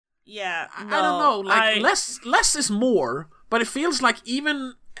Yeah, no, I don't know. Like less is more, but it feels like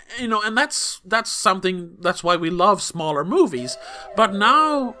even and that's something. That's why we love smaller movies. But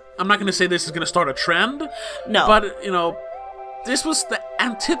now I'm not going to say this is going to start a trend. No, but this was the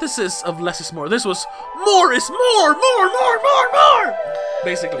antithesis of less is more. This was more is more,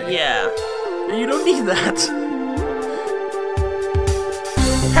 basically. Yeah, and you don't need that.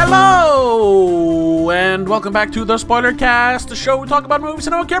 Hello, and welcome back to the Spoiler Cast, the show we talk about movies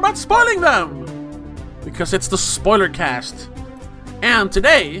and don't care about spoiling them, because it's the Spoiler Cast. And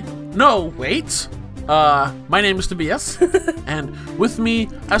today, my name is Tobias, and with me,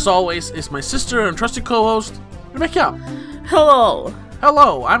 as always, is my sister and trusty co-host, Rebecca. Hello.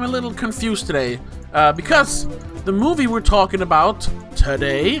 Hello, I'm a little confused today, because the movie we're talking about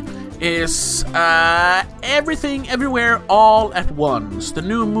today is Everything Everywhere All at Once, the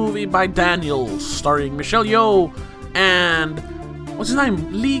new movie by Daniels, starring Michelle Yeoh and what's his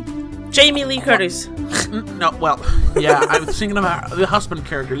name? Jamie Lee Curtis. No, well, yeah, I was thinking about the husband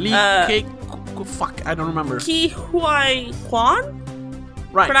character, I don't remember. Ke Huy Quan.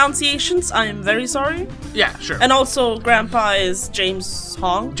 Right. Pronunciations, I am very sorry. Yeah, sure. And also, Grandpa is James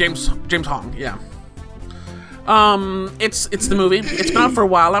Hong. James Hong, yeah. It's the movie. It's been out for a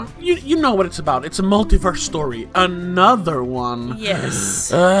while. You know what it's about. It's a multiverse story. Another one.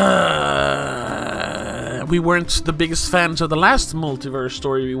 Yes. We weren't the biggest fans of the last multiverse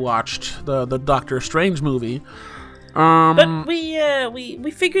story we watched, the Doctor Strange movie. But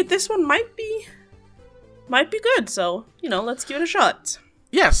we figured this one might be good. So let's give it a shot.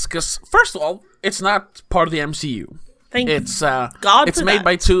 Yes, because first of all, it's not part of the MCU. It's made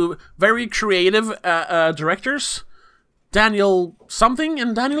by two very creative directors, Daniel something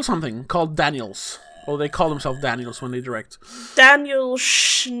and Daniel something, called Daniels. Or they call themselves Daniels when they direct. Daniel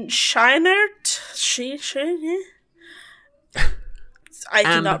Scheinert? I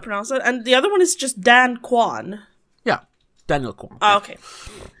cannot pronounce it. And the other one is just Dan Kwan. Yeah, Daniel Kwan. Oh, okay.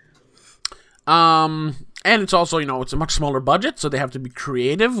 And it's also, it's a much smaller budget, so they have to be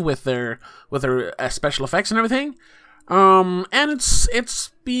creative with their special effects and everything. And it's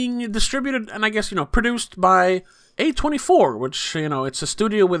being distributed and I guess, produced by A24, which, it's a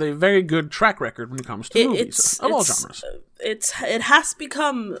studio with a very good track record when it comes to movies of all genres. It has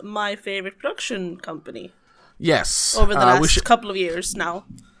become my favorite production company. Yes. Over the last couple of years now.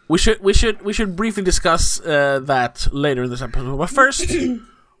 We should briefly discuss that later in this episode. But first,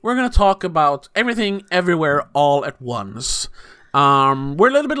 we're going to talk about Everything Everywhere All at Once. We're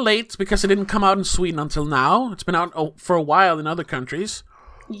a little bit late because it didn't come out in Sweden until now. It's been out for a while in other countries.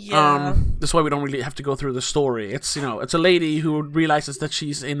 Yeah. That's why we don't really have to go through the story. It's it's a lady who realizes that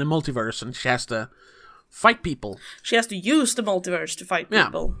she's in a multiverse and she has to fight people. She has to use the multiverse to fight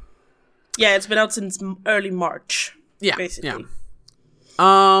people. Yeah, it's been out since early March. Yeah, basically. Yeah.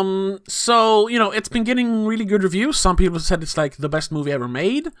 So it's been getting really good reviews. Some people said it's like the best movie ever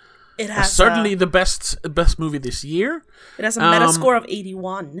made. It has certainly the best movie this year. It has a Metascore of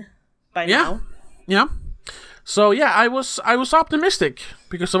 81 by now. Yeah. So yeah, I was optimistic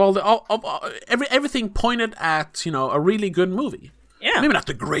because of everything pointed at a really good movie. Yeah. Maybe not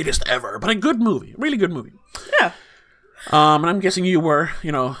the greatest ever, but a good movie, really good movie. Yeah. And I'm guessing you were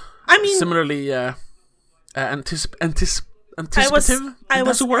similarly anticipative. I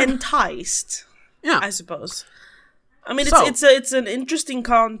was enticed. Yeah. I suppose. I mean, it's an interesting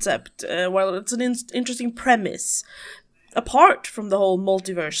concept. It's an interesting premise. Apart from the whole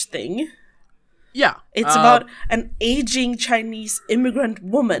multiverse thing. Yeah. It's about an aging Chinese immigrant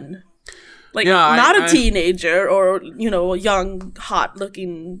woman. Not a teenager or, a young,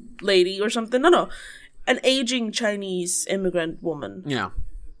 hot-looking lady or something. No. An aging Chinese immigrant woman. Yeah.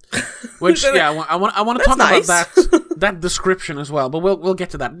 Which, I want to talk about that description as well, but we'll get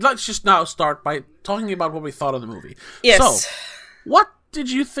to that. Let's just now start by talking about what we thought of the movie. Yes. So, what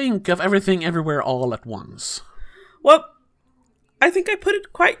did you think of Everything Everywhere All at Once? Well, I think I put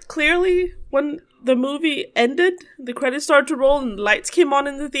it quite clearly when the movie ended, the credits started to roll and the lights came on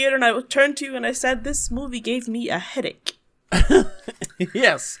in the theater, and I turned to you and I said, this movie gave me a headache.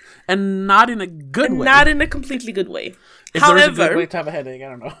 Yes, and not in a good way. Not in a completely good way. If there is a good way to have a headache, I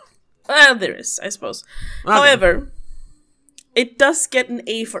don't know. Well, there is, I suppose. Okay. However, it does get an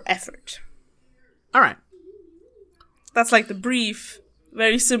A for effort. All right. That's like the brief,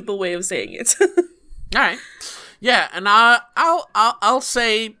 very simple way of saying it. All right. Yeah, and I'll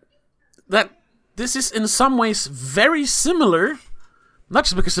say that this is in some ways very similar, not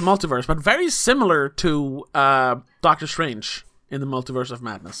just because of the multiverse, but very similar to Doctor Strange in the Multiverse of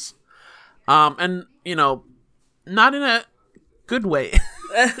Madness. And, not in a good way.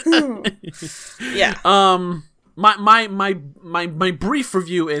 Yeah. my brief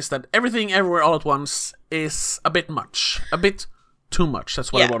review is that Everything Everywhere All at Once is a bit much, a bit too much.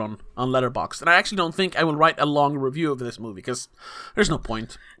 That's what I wrote on Letterboxd, and I actually don't think I will write a long review of this movie because there's no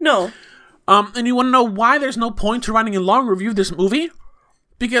point. No. And you want to know why there's no point to writing a long review of this movie?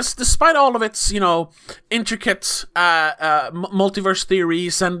 Because despite all of its, intricate multiverse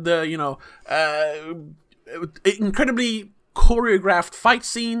theories and incredibly choreographed fight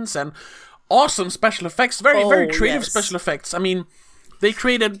scenes and awesome special effects, very creative special effects. I mean, they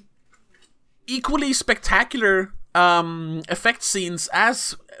created equally spectacular effect scenes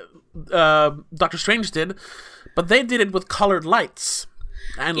as Doctor Strange did, but they did it with colored lights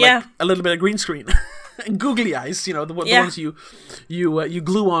and like a little bit of green screen and googly eyes. The ones you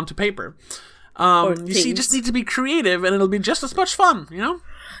glue onto paper. You see, you just need to be creative, and it'll be just as much fun.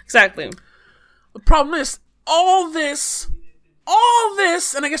 Exactly. The problem is all this,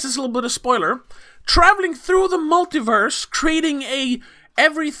 and I guess it's a little bit of spoiler, traveling through the multiverse, creating a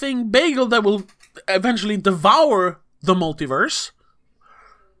everything bagel that will eventually devour the multiverse,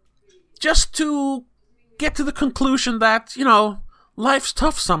 just to get to the conclusion that, life's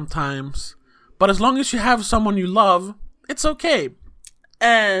tough sometimes, but as long as you have someone you love, it's okay.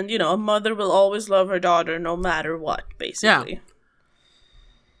 And, a mother will always love her daughter no matter what, basically. Yeah.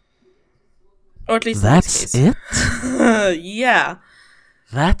 Or at least that's it? Yeah.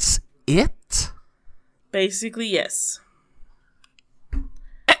 That's it? Basically, yes.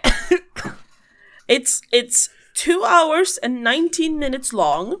 It's 2 hours and 19 minutes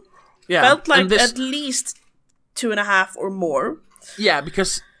long. Yeah. Felt like at least 2.5 or more. Yeah,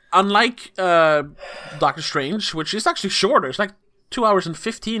 because unlike Doctor Strange, which is actually shorter, it's like 2 hours and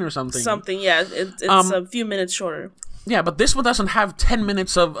 15 or something. Yeah. It's a few minutes shorter. Yeah, but this one doesn't have 10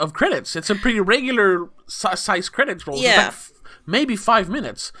 minutes of credits. It's a pretty regular size credits roll. Yeah. It's like maybe 5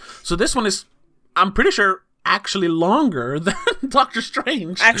 minutes. So this one is, I'm pretty sure, actually longer than Doctor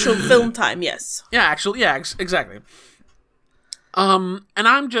Strange. Actual film time, yes. Yeah, exactly. And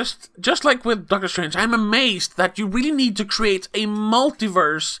I'm just like with Doctor Strange, I'm amazed that you really need to create a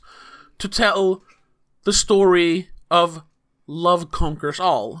multiverse to tell the story of Love Conquers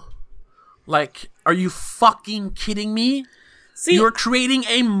All. Like, are you fucking kidding me? See, you're creating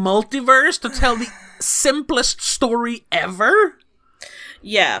a multiverse to tell the simplest story ever?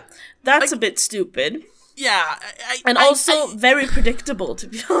 Yeah, that's a bit stupid. Yeah. And also very predictable, to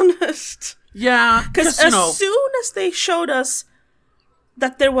be honest. Yeah. Because as soon as they showed us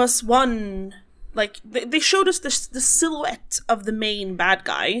that there was one, like, they showed us the silhouette of the main bad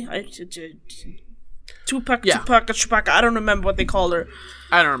guy. Tupac, I don't remember what they called her.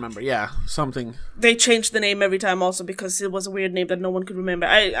 I don't remember, something. They changed the name every time also because it was a weird name that no one could remember.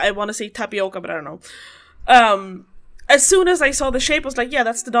 I want to say Tapioca, but I don't know. As soon as I saw the shape, I was like, yeah,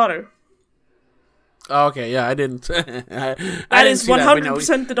 that's the daughter. Okay, yeah, I didn't. That is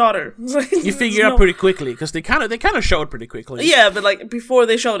 100% the daughter. You figure out pretty quickly because they kind of showed pretty quickly. Yeah, but like before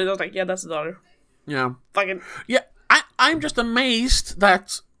they showed it, I was like, yeah, that's the daughter. Yeah. Fucking. Yeah, I'm just amazed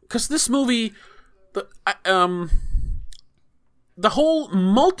that because this movie, the whole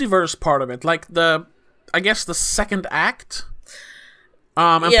multiverse part of it, like I guess the second act,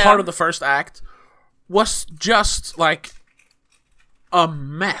 and part of the first act, was just like a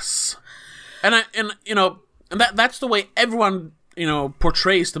mess. And that's the way everyone,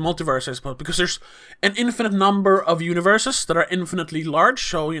 portrays the multiverse, I suppose, because there's an infinite number of universes that are infinitely large.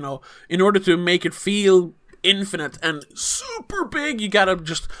 So, in order to make it feel infinite and super big, you gotta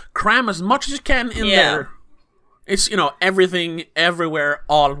just cram as much as you can in there. It's, everything, everywhere,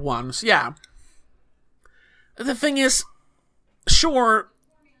 all at once. Yeah. The thing is, sure,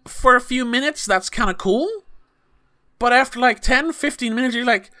 for a few minutes, that's kind of cool. But after like 10, 15 minutes, you're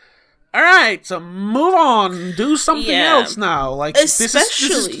like, all right, so move on, do something else now. Like,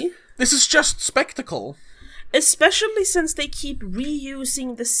 especially this is just spectacle. Especially since they keep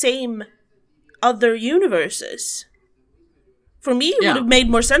reusing the same other universes. For me, it would have made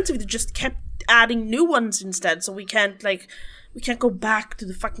more sense if they just kept adding new ones instead. So we can't go back to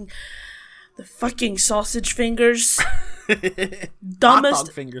the fucking sausage fingers. Dumbest hot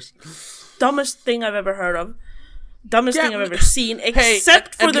dog fingers. Dumbest thing I've ever heard of. Dumbest thing I've ever seen,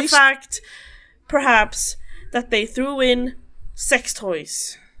 except for the fact, perhaps, that they threw in sex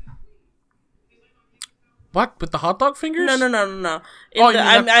toys. What? With the hot dog fingers? No.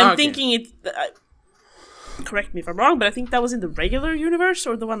 I'm thinking it... correct me if I'm wrong, but I think that was in the regular universe,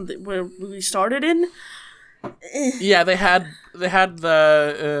 or the one where we started in. Yeah, they had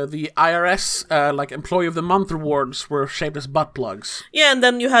the IRS, like Employee of the Month awards were shaped as butt plugs. Yeah, and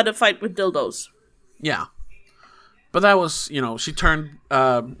then you had a fight with dildos. Yeah. But that was, she turned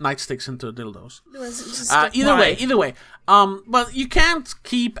nightsticks into dildos. Either way. But you can't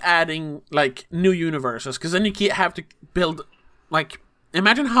keep adding, like, new universes, because then you have to build, like,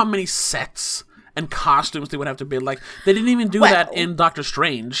 imagine how many sets and costumes they would have to build. Like, they didn't even do that in Doctor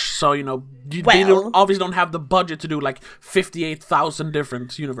Strange, so, they obviously don't have the budget to do, like, 58,000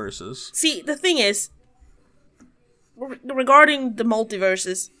 different universes. See, the thing is, regarding the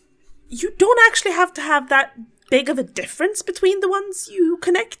multiverses, you don't actually have to have that big of a difference between the ones you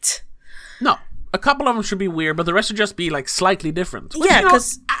connect. No. A couple of them should be weird, but the rest should just be, like, slightly different. Which,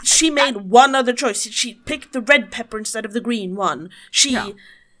 because she made one other choice. She picked the red pepper instead of the green one. She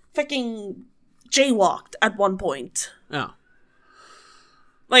fucking jaywalked at one point. Yeah.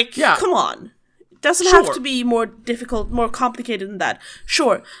 Like, come on. It doesn't have to be more difficult, more complicated than that.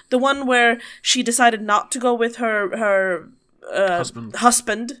 Sure, the one where she decided not to go with her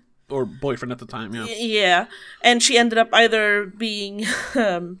husband. Or boyfriend at the time, yeah. Yeah, and she ended up either being...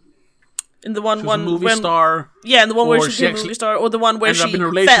 in the one movie star. Yeah, in the one where she became a movie star, or the one where she ended up in a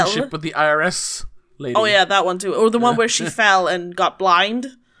relationship with the IRS lady. Oh yeah, that one too. Or the one where she fell and got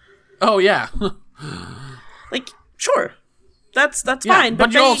blind. Oh yeah. Like, sure, that's fine.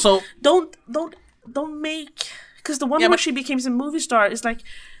 But you also don't make, because the one where she becomes a movie star is like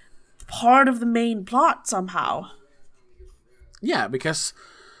part of the main plot somehow. Yeah, because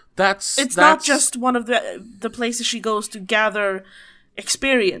it's not just one of the places she goes to gather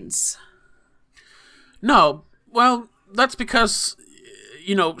experience. No, well, that's because,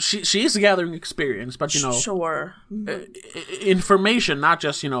 she is gathering experience, but, Sure. Information, not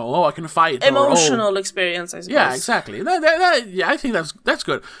just, I can fight. Emotional experience, I suppose. Yeah, exactly. I think that's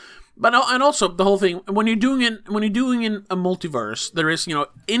good. But and also the whole thing, when you're doing in a multiverse, there is,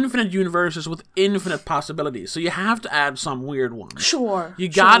 infinite universes with infinite possibilities. So you have to add some weird ones. Sure. You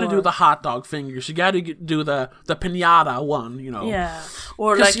gotta do the hot dog fingers. You gotta do the pinata one, Yeah.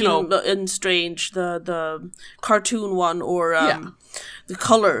 Or like in Strange, the cartoon one, or the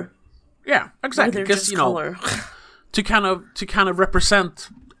color. Yeah, exactly. Because color. to kind of represent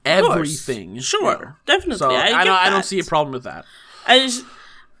everything. Sure, definitely. So I don't see a problem with that.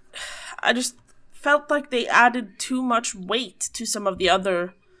 I just felt like they added too much weight to some of the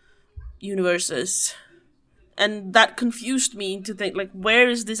other universes. And that confused me to think, like, where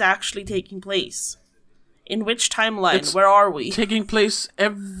is this actually taking place? In which timeline? Where are we? Taking place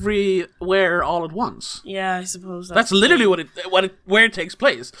everywhere all at once. Yeah, I suppose that's literally where it takes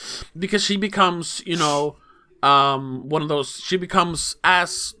place. Because she becomes, one of those, she becomes,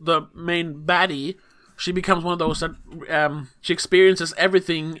 as the main baddie, she becomes one of those that she experiences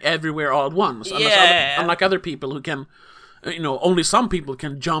everything everywhere all at once. Unlike other people who can, only some people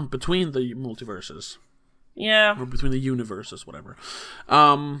can jump between the multiverses. Yeah. Or between the universes, whatever.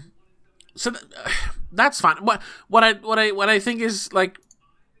 So that's fine. What I think is, like,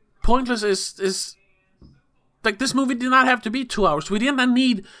 pointless is like, this movie did not have to be 2 hours. We didn't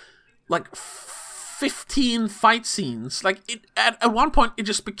need, like, 15 fight scenes. Like, at one point it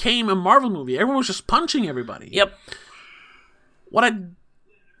just became a Marvel movie. Everyone was just punching everybody. Yep. What I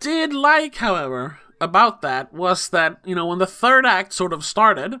did like, however, about that was that, when the third act sort of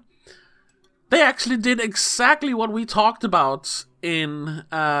started, they actually did exactly what we talked about in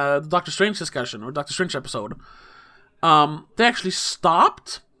Doctor Strange discussion, or Doctor Strange episode. They actually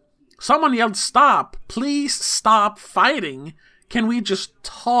stopped. Someone yelled, "Stop! Please stop fighting. Can we just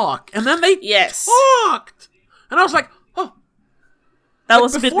talk?" And then they talked! And I was like, oh. That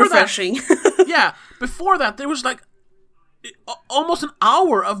was a bit refreshing. Before that, there was, like, almost an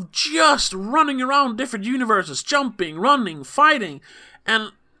hour of just running around different universes, jumping, running, fighting.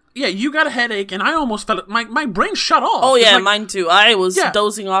 And, yeah, you got a headache, and I almost felt it. My brain shut off. Oh, yeah, mine too. I was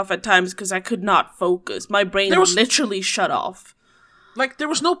dozing off at times because I could not focus. My brain literally shut off. Like, there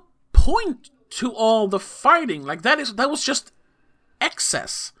was no point to all the fighting. Like, that was just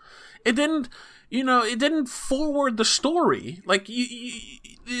excess. It didn't, it didn't forward the story. Like,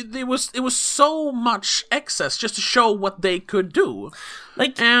 it was so much excess just to show what they could do.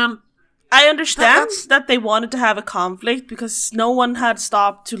 Like, and I understand that they wanted to have a conflict because no one had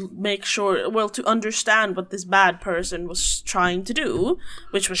stopped to make sure, to understand what this bad person was trying to do,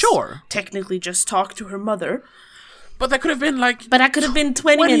 which was technically just talk to her mother. But that could have been, like, but that could have been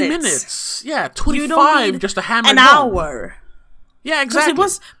 20 minutes. Yeah, 25 just to hammer an hour. Yeah, exactly.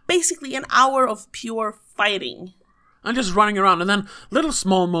 Because it was basically an hour of pure fighting. And just running around, and then little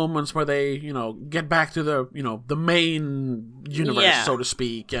small moments where they, get back to the, the main universe, so to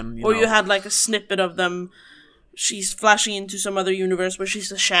speak, and you had, like, a snippet of them. She's flashing into some other universe where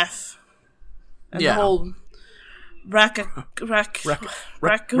she's a chef, and the whole Raccoonie.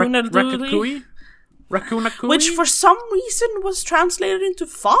 Raccoon-a-cooey? Which for some reason was translated into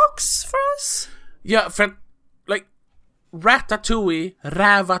fox for us. Yeah, for like ratatouille,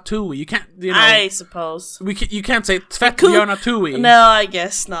 ravatouille. You can't, I suppose. You can't say tvättbjörnatouille. No, I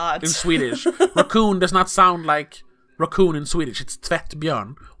guess not. In Swedish. Raccoon does not sound like raccoon in Swedish. It's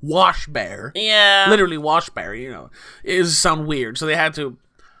tvättbjörn. Wash bear. Yeah. Literally wash bear, It does sound weird. So they had to...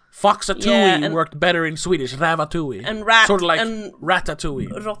 Foxatouille worked better in Swedish. Ravatouille. And rat. Sort of like and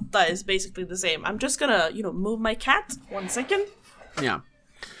ratatouille. Rotta is basically the same. I'm just gonna, move my cat. 1 second. Yeah.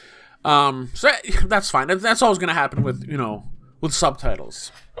 So that's fine. That's always gonna happen with, with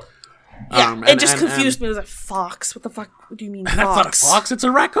subtitles. Yeah, it just confused me. It was like, fox? What the fuck do you mean fox? That's not a fox, it's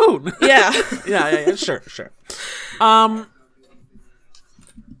a raccoon. Yeah. yeah, sure. That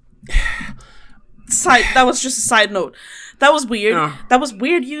was just a side note. That was weird. That was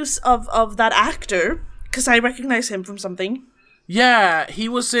weird use of that actor, because I recognize him from something. Yeah, he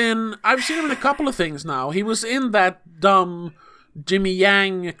was in... I've seen him in a couple of things now. He was in that dumb Jimmy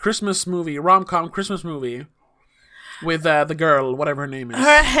Yang Christmas movie, rom-com Christmas movie, with the girl, whatever her name is.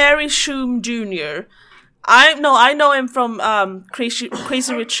 Harry Shum Jr. I know him from Crazy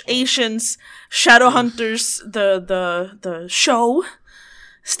Rich Asians, Shadowhunters, the show,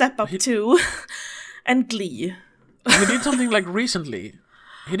 Step Up 2, and Glee. He did something like recently.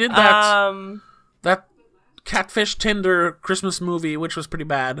 He did that Catfish Tinder Christmas movie, which was pretty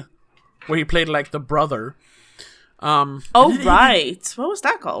bad, where he played like the brother. Right. What was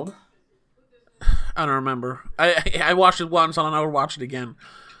that called? I don't remember. I watched it once and I'll never watch it again.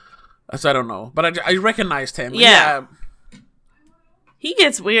 So I don't know. But I recognized him. Yeah. He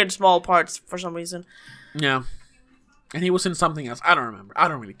gets weird small parts for some reason. Yeah. And he was in something else. I don't remember. I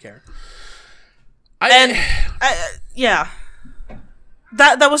don't really care. Yeah.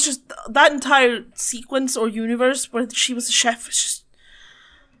 That was just... That entire sequence or universe where she was a chef, it's just...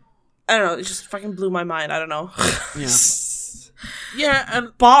 I don't know, it just fucking blew my mind. I don't know. Yeah. Yeah,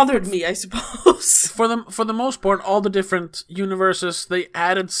 and... bothered me, I suppose. For the most part, all the different universes, they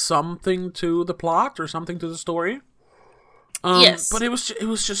added something to the plot or something to the story. Yes. But it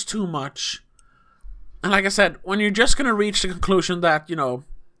was just too much. And like I said, when you're just gonna reach the conclusion that,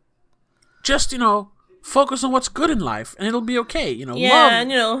 just, focus on what's good in life, and it'll be okay,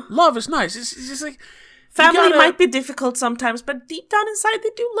 Yeah, love is nice. It's just like... Family might be difficult sometimes, but deep down inside, they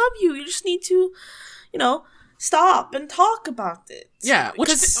do love you. You just need to, stop and talk about it. Yeah,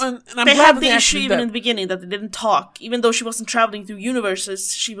 they had the issue even in the beginning that they didn't talk. Even though she wasn't traveling through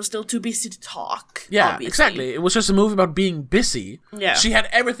universes, she was still too busy to talk. Yeah, obviously. Exactly. It was just a movie about being busy. Yeah. She had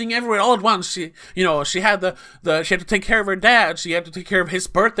everything everywhere all at once. She had she had to take care of her dad. She had to take care of his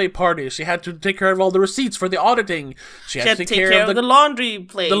birthday party. She had to take care of all the receipts for the auditing. She had to take care of the laundry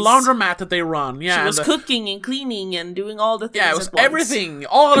place. The laundromat that they run. Yeah. She was cooking and cleaning and doing all the things. Yeah, it was everything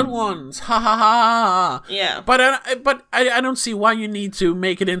all at once. Ha ha ha. Yeah. But I don't see why you need to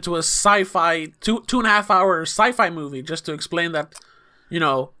make it into a sci-fi 2.5 hour sci-fi movie just to explain that,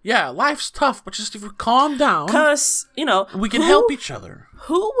 life's tough, but just if we calm down, because we can help each other.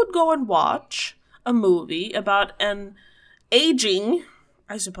 Who would go and watch a movie about an aging,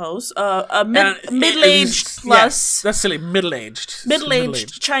 I suppose, a middle-aged plus... Yeah, that's silly.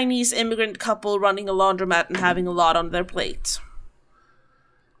 Middle-aged Chinese immigrant couple running a laundromat and having a lot on their plate?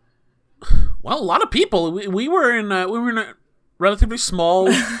 Well, a lot of people. We were in a relatively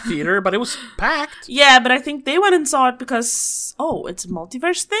small theater, but it was packed. Yeah, but I think they went and saw it because it's a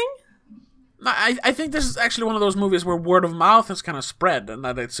multiverse thing. I think this is actually one of those movies where word of mouth has kind of spread, and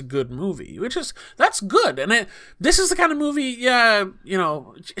that it's a good movie, that's good. And this is the kind of movie,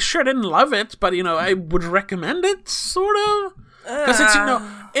 sure I didn't love it, but I would recommend it, sort of, because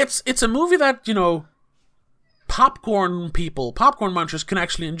it's a movie that popcorn munchers can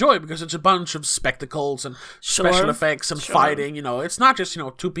actually enjoy, because it's a bunch of spectacles and special effects and fighting. It's not just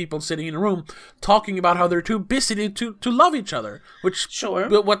two people sitting in a room talking about how they're too busy to love each other, which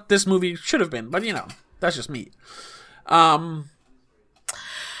what this movie should have been. But that's just me.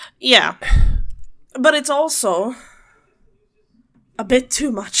 Yeah, but it's also a bit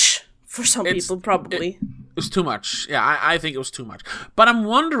too much for some people. Probably it was too much. Yeah, I think it was too much. But I'm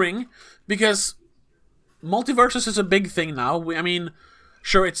wondering, because multiverses is a big thing now.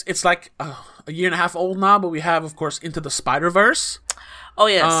 Sure, it's like a year and a half old now, but we have, of course, Into the Spider-Verse. Oh,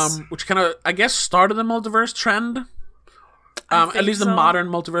 yes. Which kind of, I guess, started the multiverse trend. At least the modern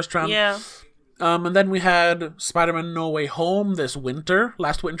multiverse trend. Yeah. And then we had Spider-Man No Way Home last winter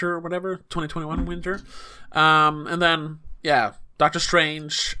or whatever, 2021 winter. And then, Doctor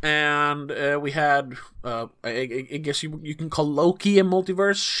Strange, and we had, I guess you can call Loki a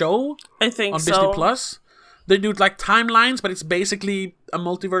multiverse show. I think on so. Disney Plus. they do like timelines, but it's basically a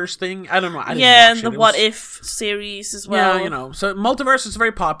multiverse thing. I don't know. I didn't and watch the it. What If series as well. Yeah, so multiverse is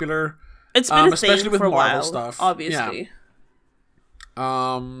very popular. It's been a especially thing with for a Marvel while, stuff. obviously. Yeah.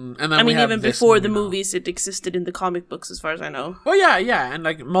 And then I mean, we have even this before the movie now. movies, it existed in the comic books, as far as I know. Well, yeah, and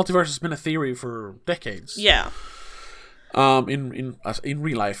like multiverse has been a theory for decades. Yeah. In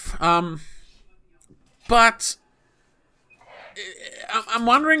real life. But I'm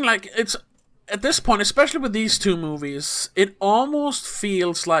wondering, like, it's at this point, especially with these two movies, it almost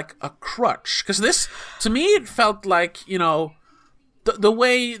feels like a crutch, because this, to me, it felt like, the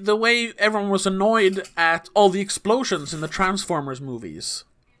way everyone was annoyed at all the explosions in the Transformers movies.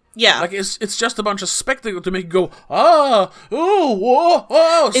 Yeah. Like, it's just a bunch of spectacle to make you go, whoa,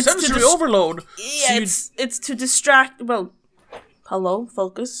 sensory overload. Yeah, it's to distract, well, hello,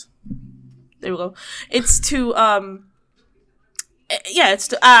 focus. There we go. It's to, it's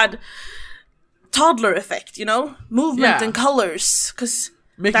to add toddler effect, movement and colors, because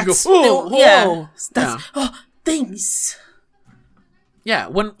make you go, whoa. Things. Yeah,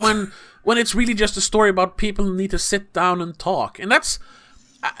 when it's really just a story about people who need to sit down and talk, and that's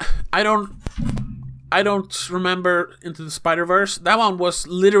I don't remember Into the Spider-Verse. That one was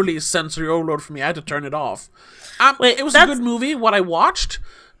literally sensory overload for me. I had to turn it off. It was a good movie, what I watched,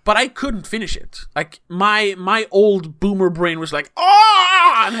 but I couldn't finish it. Like my old boomer brain was like,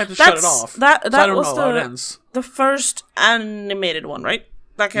 and I had to shut it off. That I don't was know how it ends. The first animated one, right?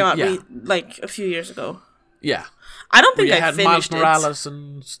 That came out like a few years ago. Yeah. I don't think I had finished Miles Morales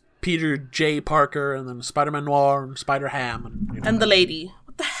and Peter J. Parker, and then Spider-Man Noir and Spider-Ham. And the lady.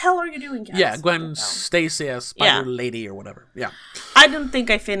 What the hell are you doing, Cass? Yeah, Gwen Stacy as Spider-Lady or whatever. Yeah. I didn't think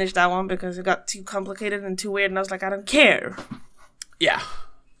I finished that one because it got too complicated and too weird, and I was like, I don't care. Yeah.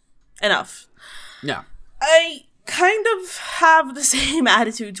 Enough. Yeah. I kind of have the same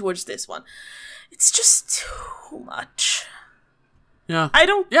attitude towards this one. It's just too much. Yeah. I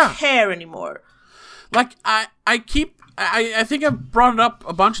don't care anymore. Like, I think I've brought it up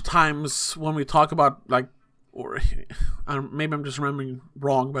a bunch of times when we talk about, like, or maybe I'm just remembering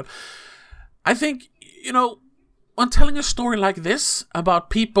wrong, but I think, when telling a story like this about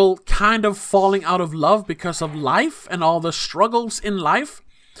people kind of falling out of love because of life and all the struggles in life,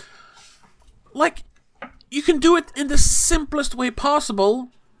 like, you can do it in the simplest way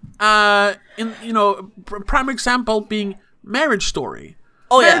possible. Prime example being Marriage Story.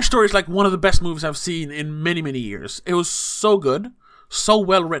 Marriage Story is like one of the best movies I've seen in many, many years. It was so good, so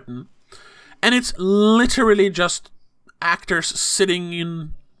well written, and it's literally just actors sitting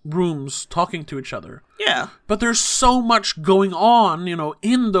in rooms talking to each other. Yeah. But there's so much going on,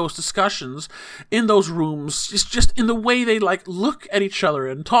 in those discussions, in those rooms. It's just in the way they, like, look at each other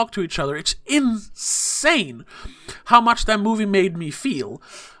and talk to each other. It's insane how much that movie made me feel.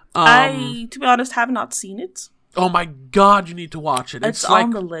 I, to be honest, have not seen it. Oh my god, you need to watch it. It's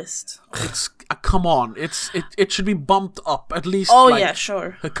on the list. It's come on. It should be bumped up at least. Oh, yeah,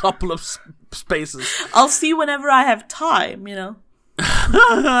 sure. A couple of spaces. I'll see whenever I have time.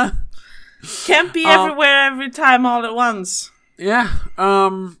 Can't be everywhere every time all at once. Yeah.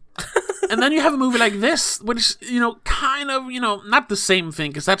 And then you have a movie like this, which is kind of not the same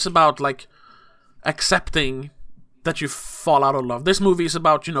thing, because that's about, like, accepting that you fall out of love. This movie is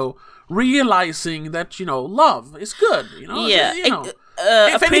about realizing that love is good.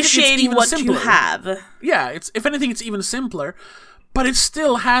 Appreciating what you have. Yeah, if anything, it's even simpler, but it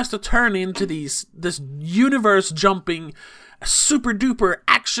still has to turn into this universe jumping, super duper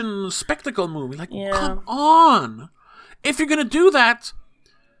action spectacle movie. Like, come on! If you're gonna do that,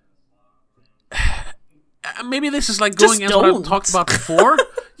 maybe this is like going against what I've talked about before.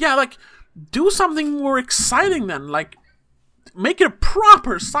 Yeah, like, do something more exciting then. Like, make it a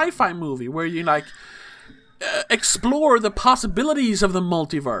proper sci-fi movie where you, like, explore the possibilities of the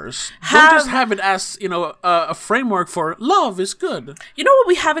multiverse. Don't just have it as, a framework for love is good. You know what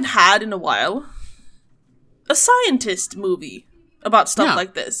we haven't had in a while? A scientist movie about stuff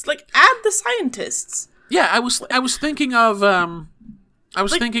like this. Like, add the scientists. Yeah, I was thinking of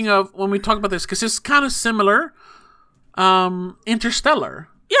thinking of when we talk about this, because it's kind of similar. Interstellar.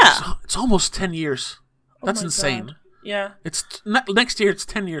 Yeah. It's almost 10 years. That's insane. God. Yeah. It's next year. It's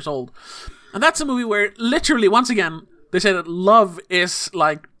 10 years old, and that's a movie where literally, once again, they say that love is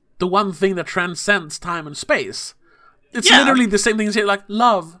like the one thing that transcends time and space. It's literally the same thing as here, like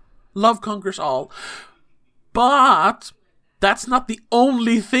love conquers all. But that's not the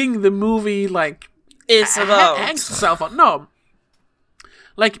only thing the movie, like, is about. Hangs itself on. No,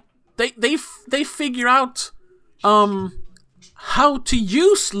 like they figure out how to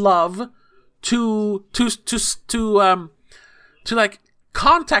use love to like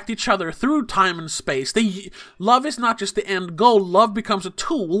contact each other through time and space. Love is not just the end goal. Love becomes a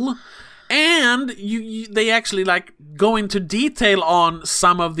tool, and they actually like go into detail on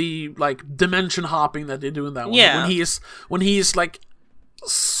some of the like dimension hopping that they do in that one. Yeah. When he's like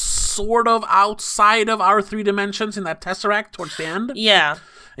sort of outside of our 3 dimensions in that Tesseract towards the end. Yeah.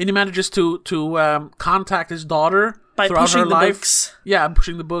 And he manages to contact his daughter by throughout pushing her the life. books. Yeah,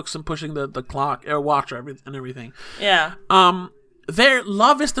 pushing the books and pushing the clock or watch and everything. Yeah. Their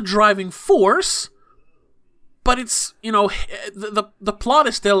love is the driving force, but it's, you know, the plot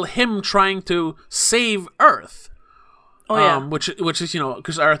is still him trying to save Earth. Oh yeah. Which is, you know,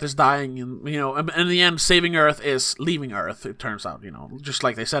 because Earth is dying, and you know, and in the end, saving Earth is leaving Earth. It turns out, you know, just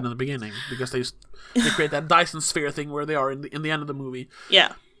like they said in the beginning, because they create that Dyson sphere thing where they are in the end of the movie.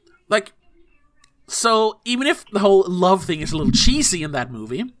 Yeah. Like, so even if the whole love thing is a little cheesy in that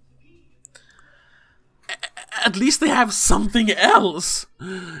movie, at least they have something else,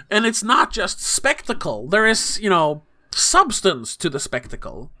 and it's not just spectacle. There is, you know, substance to the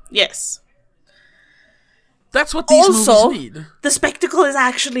spectacle. Yes. That's what these movies need. The spectacle is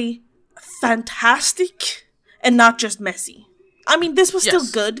actually fantastic and not just messy. I mean, this was still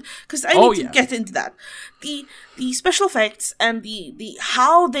good, because I need to get into that. The special effects and the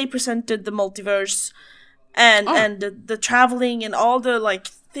how they presented the multiverse and the traveling and all the like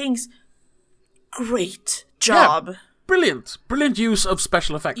things. Great job. Yeah, brilliant use of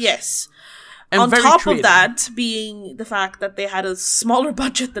special effects. Yes. And on very top creative. of that being the fact that they had a smaller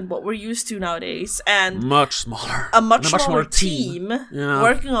budget than what we're used to nowadays, and much smaller, a much smaller team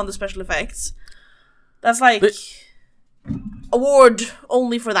working on the special effects. That's like award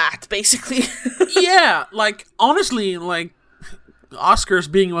only for that, basically. Yeah, like honestly, like Oscars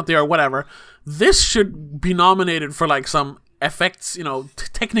being what they are, whatever. This should be nominated for like some effects, you know,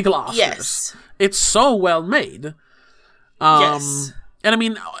 technical Oscars. Yes, it's so well made. Yes, and I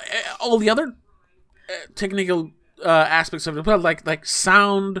mean all the other technical aspects of it, like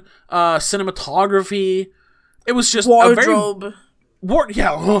sound, cinematography. It was just wardrobe.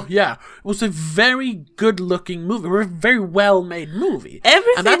 It was a very good-looking movie, a very well-made movie.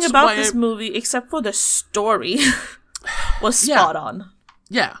 Everything about this movie, except for the story, was spot on.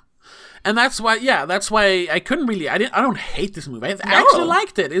 Yeah, and that's why I couldn't really. I don't hate this movie. I actually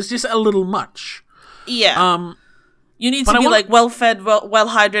liked it. It's just a little much. Yeah. You need to be like well-fed,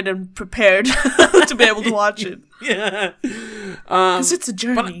 well-hydrated, and prepared to be able to watch it. Yeah, because it's a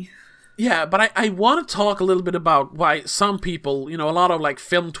journey. But I want to talk a little bit about why some people, you know, a lot of like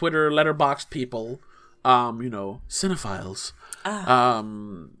film Twitter, Letterboxd people, you know, cinephiles,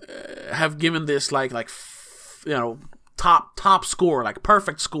 have given this like you know, top score, like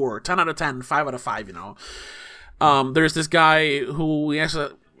perfect score, 10 out of 10, 5 out of 5. You know, there's this guy who he has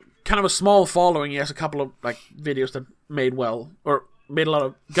a kind of a small following. He has a couple of like videos that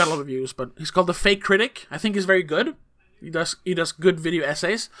got a lot of views, but he's called The Fake Critic. I think he's very good. He does good video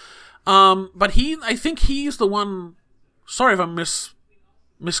essays. But I think he's the one. Sorry if I'm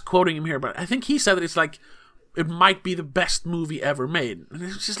misquoting him here, but I think he said that it's like it might be the best movie ever made. And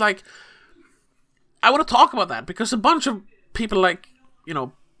it's just like, I want to talk about that because a bunch of people like you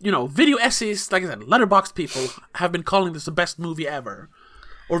know video essays, like I said, Letterboxd people have been calling this the best movie ever,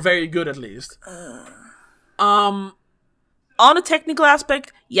 or very good at least. On a technical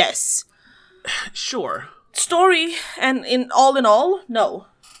aspect, yes, sure. Story and in all, no.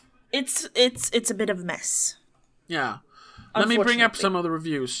 It's a bit of a mess. Yeah. Let me bring up some of the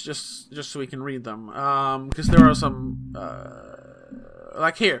reviews just so we can read them. Because there are some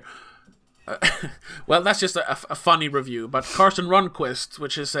like here. Well, that's just a funny review, but Carson Runquist,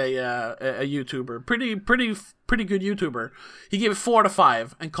 which is a YouTuber, pretty good YouTuber, he gave it 4 out of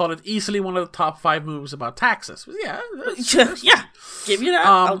 5 and called it easily one of the top 5 movies about taxes. Yeah, yeah, give you that.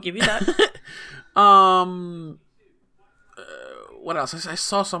 I'll give you that. What else? I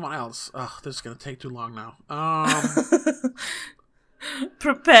saw someone else. Oh, this is gonna take too long now.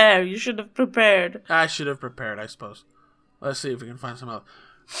 Prepare. You should have prepared. I should have prepared, I suppose. Let's see if we can find some else.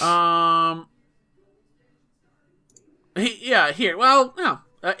 Here. Well, no.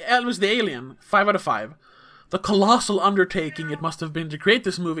 Elvis the Alien, 5 out of 5. The colossal undertaking it must have been to create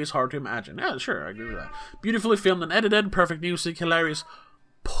this movie is hard to imagine. Yeah, sure, I agree with that. Beautifully filmed and edited, perfect music, hilarious,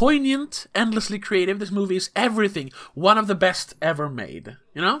 poignant, endlessly creative. This movie is everything. One of the best ever made.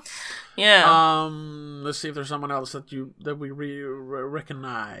 You know? Yeah. Let's see if there's someone else that we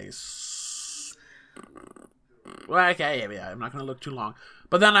recognize. Well, okay, yeah, I'm not gonna look too long.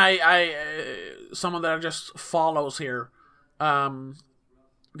 But then someone that just follows here,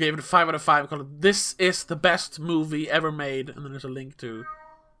 gave it a 5 out of 5. Called it "This is the best movie ever made," and then there's a link to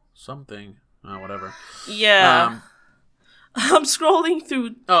something, whatever. Yeah. I'm scrolling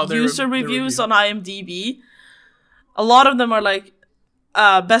through user reviews on IMDb. A lot of them are like,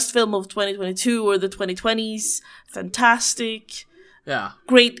 best film of 2022 or the 2020s, fantastic. Yeah.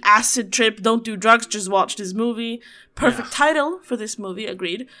 Great acid trip, don't do drugs, just watch this movie. Perfect title for this movie,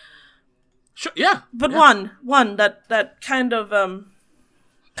 agreed. Sure, yeah. But one that kind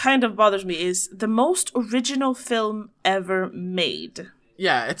of bothers me is the most original film ever made.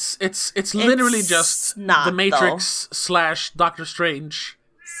 Yeah, it's literally just not, The Matrix / Doctor Strange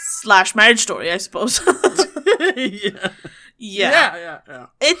 / Marriage Story, I suppose. Yeah.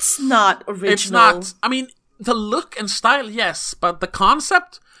 It's not original. It's not. I mean, the look and style, yes, but the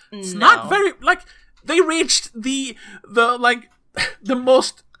concept, it's not very, like, they reached the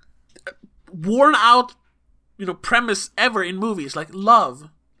most worn out, premise ever in movies, like love.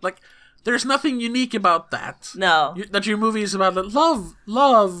 Like, there's nothing unique about that. No. That your movie is about love,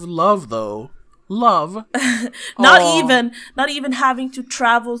 though. Love. Not even having to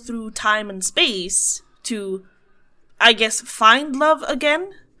travel through time and space to, I guess, find love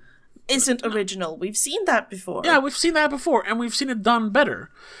again isn't original. We've seen that before. Yeah, we've seen that before, and we've seen it done better.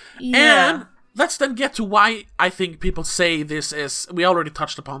 Yeah. And let's then get to why I think people say this is... We already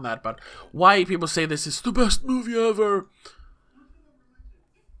touched upon that, but why people say this is the best movie ever.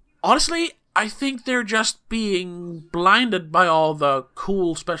 Honestly, I think they're just being blinded by all the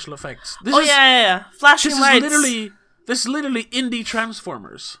cool special effects. Yeah. Flashing lights. This is literally indie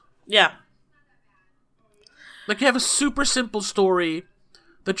Transformers. Yeah. Like, you have a super simple story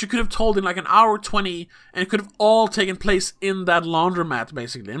that you could have told in like an hour 20, and it could have all taken place in that laundromat,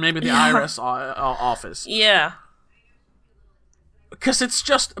 basically, and maybe the IRS office. Yeah. Because it's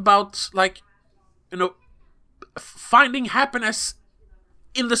just about, like, finding happiness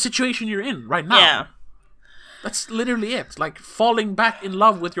in the situation you're in right now. Yeah. That's literally it. Like, falling back in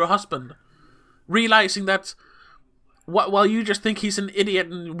love with your husband. Realizing that while you just think he's an idiot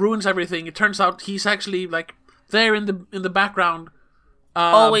and ruins everything, it turns out he's actually, like, there in the background.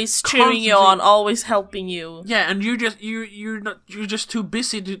 Always cheering you on, always helping you. Yeah, and you're just too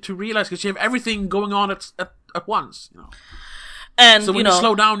busy to realize, because you have everything going on at once. And so when you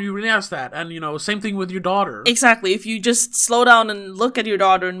slow down, you realize that, and same thing with your daughter. Exactly. If you just slow down and look at your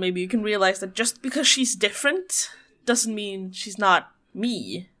daughter, and maybe you can realize that just because she's different doesn't mean she's not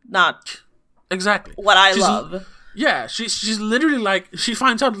me, not exactly what I love. Yeah, she's literally like, she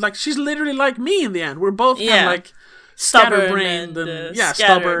finds out like she's literally like me in the end. We're both kind of like scatterbrained and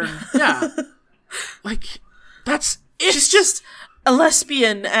stubborn. Yeah, like that's it. She's just a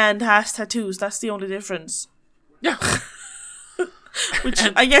lesbian and has tattoos. That's the only difference. Yeah. Which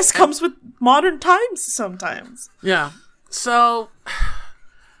I guess comes with modern times sometimes. Yeah. So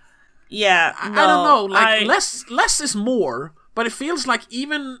yeah, I don't know. Like less is more, but it feels like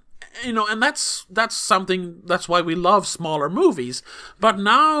even and that's something, that's why we love smaller movies. But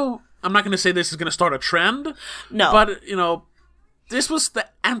now I'm not going to say this is going to start a trend. No. But this was the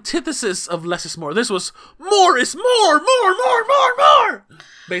antithesis of less is more. This was more is more.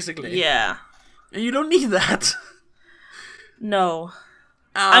 Basically. Yeah. And you don't need that. No.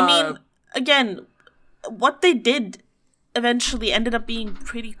 I mean, again, what they did eventually ended up being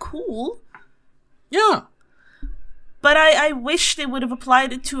pretty cool. Yeah. But I wish they would have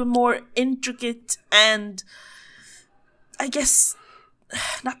applied it to a more intricate and, I guess,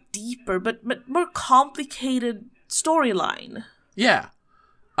 not deeper, but more complicated storyline. Yeah.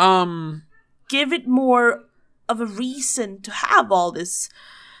 Give it more of a reason to have all this,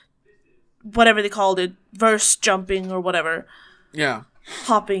 whatever they called it, verse jumping or whatever. Yeah.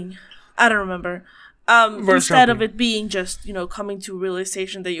 Hopping. I don't remember. Instead of it being just, coming to a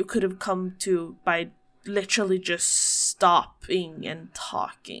realization that you could have come to by literally just stopping and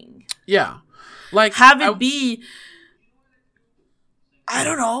talking. Yeah. Like, have it be, I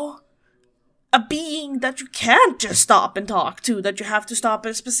don't know, a being that you can't just stop and talk to, that you have to stop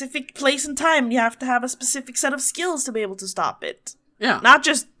at a specific place and time. You have to have a specific set of skills to be able to stop it. Yeah. Not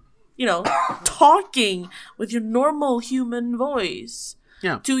just, talking with your normal human voice.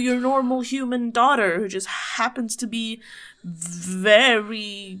 Yeah. To your normal human daughter who just happens to be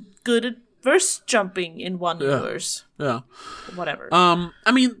very good at verse jumping in one universe. Yeah. Whatever.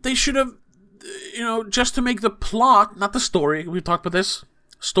 I mean, they should have, just to make the plot, not the story. We talked about this.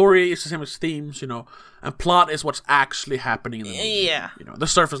 Story is the same as themes, and plot is what's actually happening in the movie. Yeah. The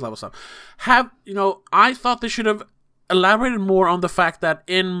surface level stuff. I thought they should have elaborated more on the fact that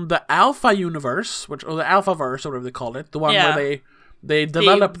in the Alpha universe, or the Alphaverse, or whatever they called it, the one where they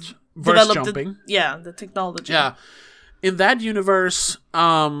developed verse jumping. The technology. Yeah. In that universe,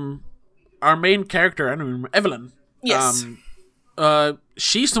 our main character, I don't remember, Evelyn. Yes.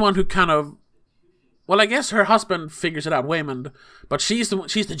 She's the one who kind of, Well, I guess her husband figures it out, Waymond, but she's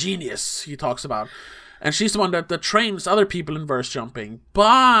the genius he talks about. And she's the one that trains other people in verse jumping.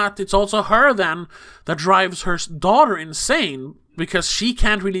 But it's also her, then, that drives her daughter insane, because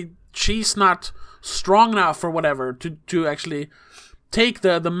she's not strong enough or whatever to actually take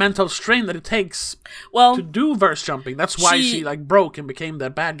the mental strain that it takes to do verse jumping. That's why she broke and became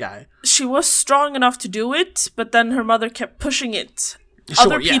that bad guy. She was strong enough to do it, but then her mother kept pushing it.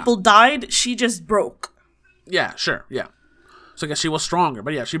 Other people died, she just broke. Yeah, sure, yeah. So I guess she was stronger,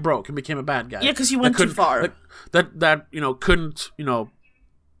 but yeah, she broke and became a bad guy. Yeah, because he went too far. That couldn't,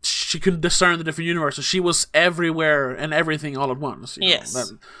 she couldn't discern the different universes. She was everywhere and everything all at once.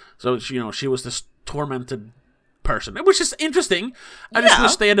 Yes. So she was this tormented person, which is interesting. I just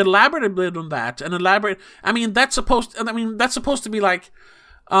wish they had elaborated a bit on that I mean, that's supposed to be like,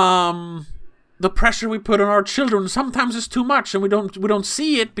 the pressure we put on our children sometimes is too much, and we don't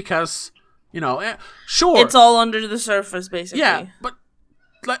see it because, sure, it's all under the surface, basically. Yeah, but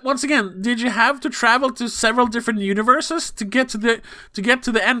once again, did you have to travel to several different universes to get to the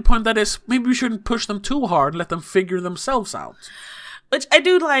end point? That is, maybe we shouldn't push them too hard, let them figure themselves out. Which I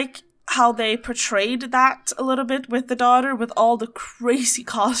do like how they portrayed that a little bit with the daughter, with all the crazy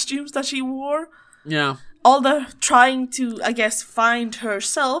costumes that she wore. Yeah. All the trying to, I guess, find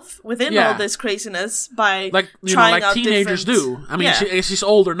herself within all this craziness by trying out teenagers do. I mean, she's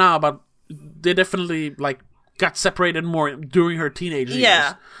older now, but they definitely got separated more during her teenage years.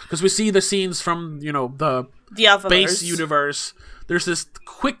 Yeah, because we see the scenes from the base universe. There's this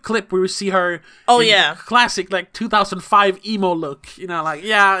quick clip where we see her. Classic 2005 emo look.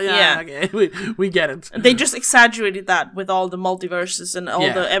 Okay, we get it. They just exaggerated that with all the multiverses and all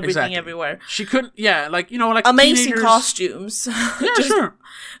the everything everywhere. She couldn't. Amazing costumes. Yeah, sure.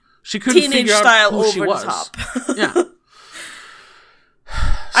 She couldn't figure out who she was. Top. Yeah.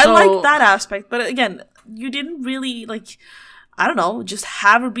 I like that aspect, but again, you didn't really I don't know, just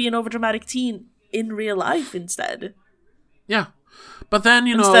have her be an overdramatic teen in real life instead. Yeah. But then,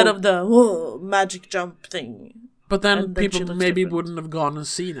 instead of the magic jump thing. But then people maybe wouldn't have gone and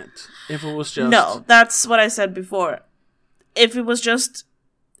seen it if it was just... No, that's what I said before. If it was just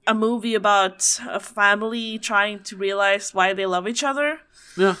a movie about a family trying to realize why they love each other...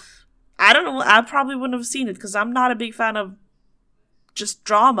 Yeah. I don't know, I probably wouldn't have seen it, because I'm not a big fan of just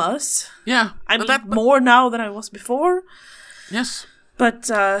dramas. Yeah. I'm more now than I was before. Yes. But,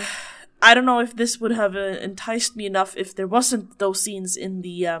 I don't know if this would have enticed me enough if there wasn't those scenes in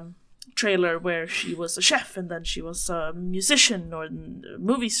the trailer where she was a chef, and then she was a musician or a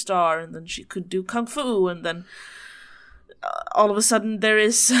movie star, and then she could do kung fu, and then all of a sudden there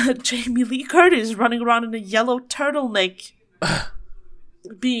is Jamie Lee Curtis running around in a yellow turtleneck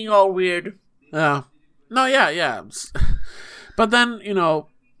being all weird. Yeah. No, yeah. But then,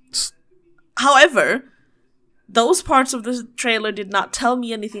 However, those parts of the trailer did not tell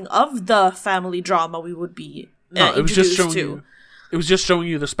me anything of the family drama we would be introduced to. It was just showing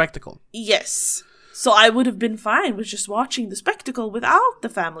you the spectacle. Yes. So I would have been fine with just watching the spectacle without the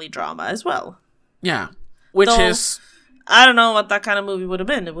family drama as well. Yeah. Which is... I don't know what that kind of movie would have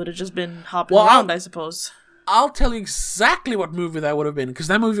been. It would have just been hopping around, I suppose. I'll tell you exactly what movie that would have been, because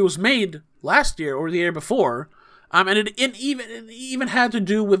that movie was made last year or the year before. And it even had to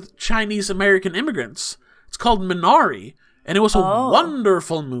do with Chinese American immigrants. It's called Minari, and it was a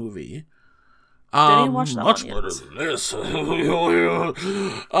wonderful movie. Didn't watch that much better than this.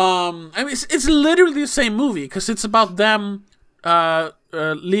 It's literally the same movie, because it's about them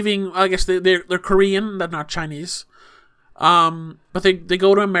leaving. I guess they're Korean, they're not Chinese. But they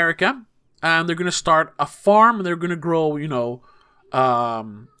go to America, and they're gonna start a farm, and they're gonna grow,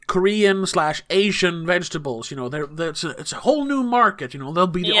 Korean/Asian vegetables. It's a whole new market. They'll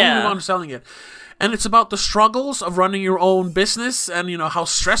be the only one selling it. And it's about the struggles of running your own business, and how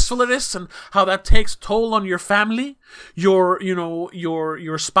stressful it is, and how that takes a toll on your family, your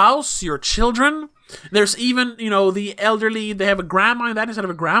spouse, your children. There's even the elderly. They have a grandma in that instead of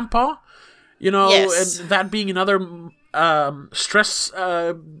a grandpa. Yes. And that being another stress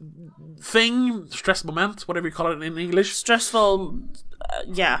stress moment, whatever you call it in English. Stressful.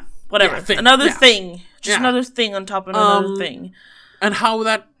 Whatever. Thing. Another thing. Just another thing on top of another thing. And how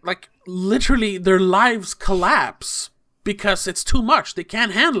that, literally their lives collapse because it's too much. They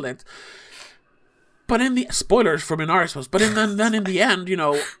can't handle it. But in the... Spoilers for Minari, I suppose. But then in the end,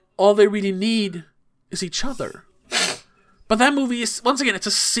 all they really need is each other. But that movie is... Once again, it's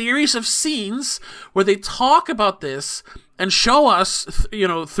a series of scenes where they talk about this and show us,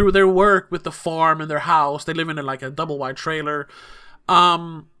 through their work with the farm and their house. They live in a double-wide trailer.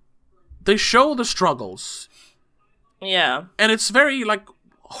 They show the struggles. Yeah. And it's very,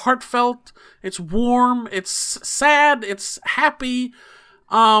 heartfelt, it's warm, it's sad, it's happy,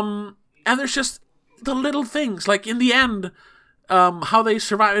 and there's just the little things, like in the end, how they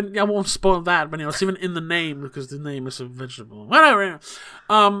survive. And I won't spoil that, but it's even in the name, because the name is a vegetable, whatever.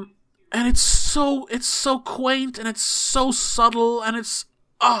 And it's so quaint, and it's so subtle, and it's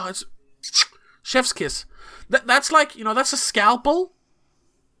chef's kiss. That's like, that's a scalpel.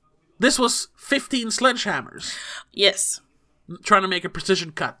 This was 15 sledgehammers. Yes. Trying to make a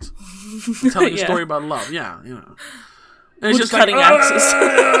precision cut. Telling a story about love. Yeah, And it's just cutting axes.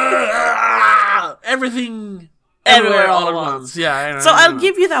 Everything everywhere all at once. Yeah. So I'll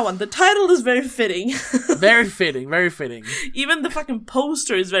give you that one. The title is very fitting. Very fitting. Very fitting. Even the fucking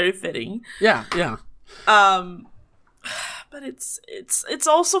poster is very fitting. Yeah. But it's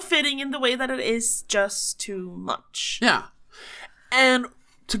also fitting in the way that it is just too much. Yeah. And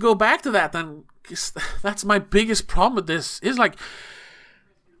to go back to that, then, that's my biggest problem with this, is like,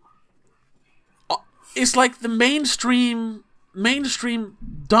 it's like the mainstream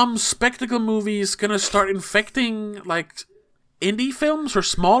dumb spectacle movies gonna start infecting like indie films or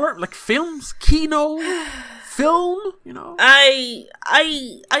smaller like films, Kino film, No. Are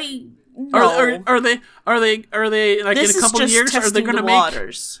they like this in a couple of years are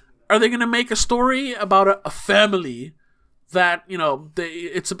they gonna make a story about a family that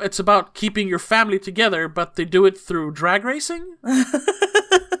it's about keeping your family together, but they do it through drag racing?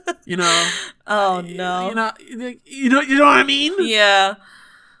 Oh no. You know what I mean? Yeah.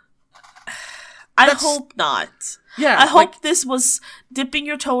 I hope not. Yeah. I hope this was dipping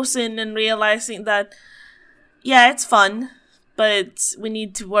your toes in and realizing that, yeah, it's fun, but we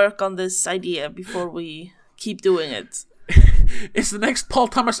need to work on this idea before we keep doing it. Is the next Paul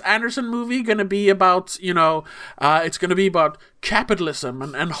Thomas Anderson movie gonna be about, it's gonna be about capitalism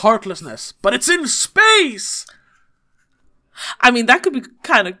and heartlessness, but it's in space? I mean, that could be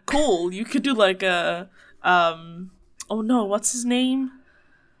kind of cool. You could do like a, oh no, what's his name?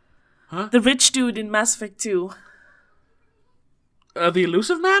 Huh? The rich dude in Mass Effect 2. The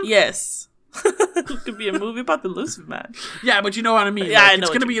Elusive Man? Yes. It could be a movie about the Elusive Man. Yeah, but you know what I mean. Yeah, like, I know. It's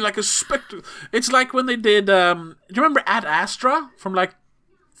going to be like a spectacle. It's like when they did, do you remember Ad Astra from like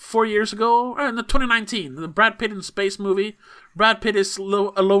 4 years ago? In the 2019, the Brad Pitt in space movie. Brad Pitt is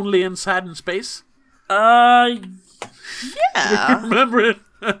lonely and sad in space. Yeah. Remember it?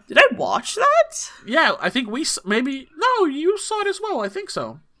 Did I watch that? Yeah, I think no, you saw it as well. I think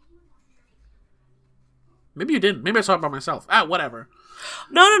so. Maybe you didn't. Maybe I saw it by myself. Whatever.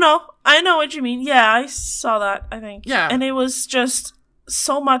 No. I know what you mean. Yeah, I saw that, I think. Yeah. And it was just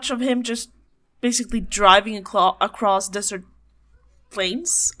so much of him just basically driving across desert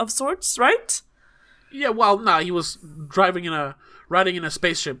plains of sorts, right? Yeah, well, no, he was riding in a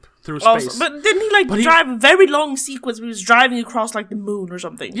spaceship through space. Also, but didn't he drive a very long sequence where he was driving across like the moon or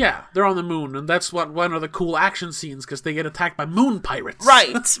something? Yeah, they're on the moon, and that's one of the cool action scenes, because they get attacked by moon pirates.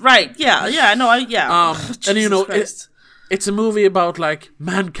 Right. Yeah. And it's a movie about like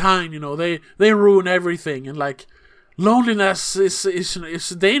mankind. They ruin everything, and like loneliness is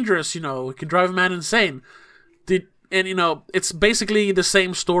dangerous. It can drive a man insane. It's basically the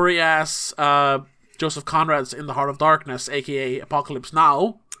same story as Joseph Conrad's In the Heart of Darkness, aka Apocalypse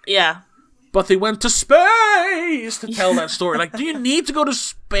Now. Yeah. But they went to space to tell that story. Like, do you need to go to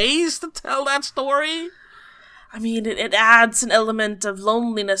space to tell that story? I mean, it adds an element of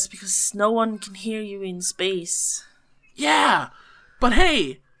loneliness because no one can hear you in space. Yeah, but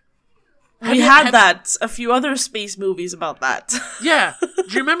hey, we had that a few other space movies about that. Yeah,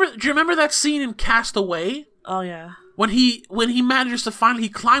 do you remember that scene in Cast Away? Oh yeah, when he manages to finally, he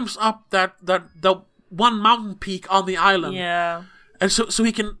climbs up that one mountain peak on the island. Yeah, and so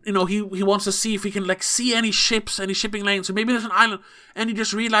he can, he wants to see if he can like see any ships, any shipping lanes. So maybe there's an island, and he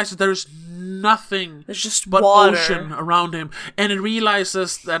just realizes there's nothing. There's just but water. Ocean around him, and it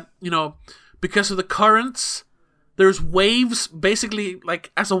realizes that because of the currents. There's waves, basically,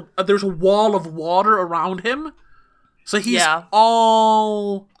 like there's a wall of water around him, so he's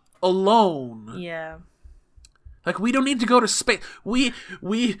all alone. Yeah, like we don't need to go to space. We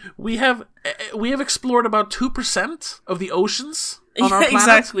have explored about 2% of the oceans on our planet.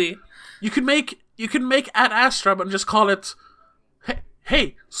 Exactly. You can make Ad Astra and just call it,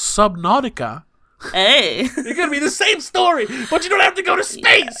 hey, Subnautica. Hey, It's gonna be the same story, but you don't have to go to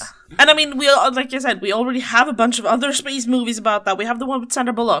space. Yeah. And I mean, like I said, we already have a bunch of other space movies about that. We have the one with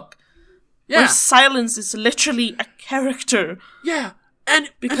Sandra Bullock, where silence is literally a character. Yeah, and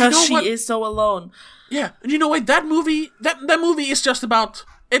because she is so alone. Yeah, and you know what? That movie is just about.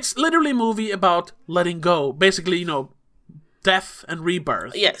 It's literally a movie about letting go. Basically, death and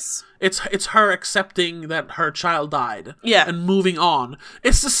rebirth. Yes. It's her accepting that her child died. Yeah. And moving on.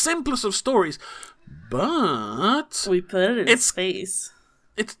 It's the simplest of stories. But we put it in space.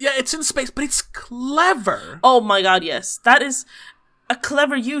 It's in space, but it's clever. Oh my god, yes. That is a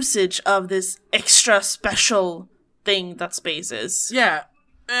clever usage of this extra special thing that space is. Yeah.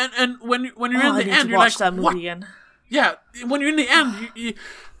 And when you're in the end, you're watch like, that movie what? Again. Yeah, when you're in the end,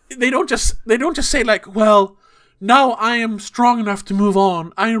 they don't just say like, well, now I am strong enough to move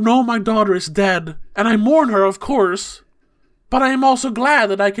on. I know my daughter is dead, and I mourn her, of course, but I am also glad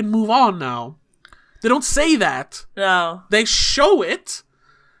that I can move on now. They don't say that. No. They show it.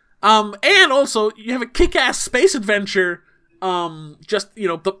 And also, you have a kick-ass space adventure.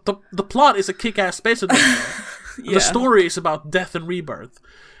 The plot is a kick-ass space adventure. Yeah. The story is about death and rebirth.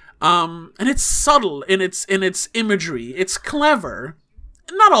 And it's subtle in its imagery. It's clever.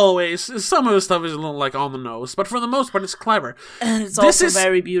 Not always. Some of the stuff is a little like on the nose, but for the most part, it's clever. And it's also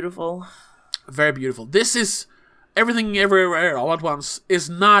very beautiful. Very beautiful. This is Everything Everywhere All at Once is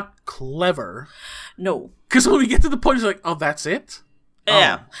not clever. No. Because when we get to the point, it's like, oh, that's it?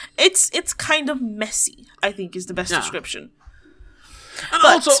 Yeah. Oh. It's kind of messy, I think, is the best description. And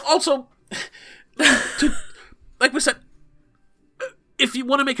also, like we said, if you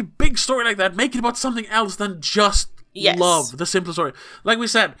want to make a big story like that, make it about something else than just love, the simple story. Like we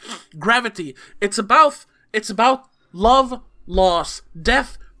said, Gravity, it's about love, loss,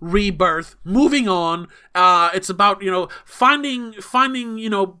 death, rebirth, moving on. It's about, finding,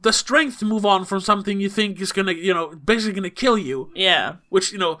 the strength to move on from something you think is gonna, basically gonna kill you. Yeah.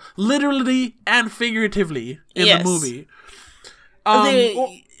 Which, literally and figuratively in the movie.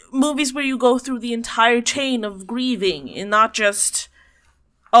 Movies where you go through the entire chain of grieving and not just,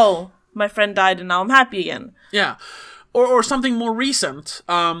 oh, my friend died and now I'm happy again. Yeah. Or something more recent.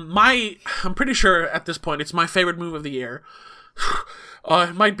 I'm pretty sure at this point it's my favorite movie of the year.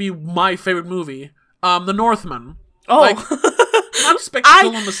 It might be my favorite movie. The Northman. Oh. Not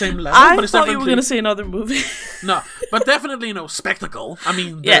spectacle on the same level, but it's thought you were going to say another movie. No, but definitely, spectacle. I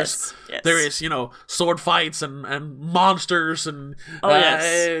mean, there is, sword fights and monsters and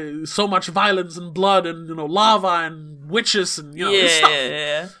so much violence and blood and, lava and witches and, stuff.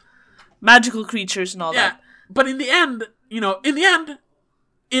 Yeah. Magical creatures and all that. But in the end,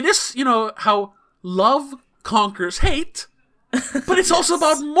 it is, how love conquers hate. But it's also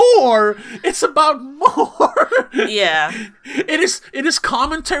about more. It's about more. Yeah. It is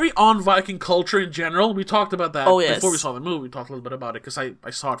commentary on Viking culture in general. We talked about that before we saw the movie. We talked a little bit about it because I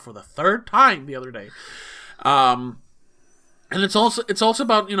saw it for the third time the other day. And it's also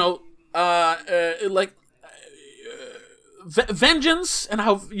about vengeance and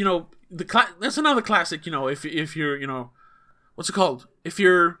how that's another classic. If you're what's it called? If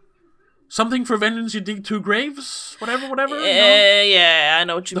you're something for vengeance, you dig two graves, whatever. Yeah, I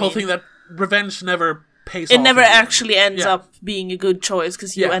know what you mean. The whole thing that revenge never pays off. It never actually ends up being a good choice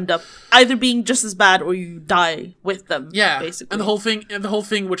because you end up either being just as bad or you die with them. Yeah, basically. And the whole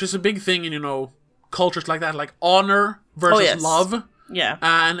thing, which is a big thing in cultures like that, like honor versus love. Yeah,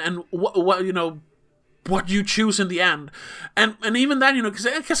 and what you choose in the end, and even that because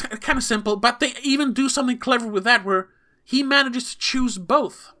it's kind of simple, but they even do something clever with that where he manages to choose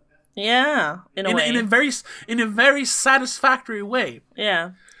both. Yeah, in a way. In a very satisfactory way.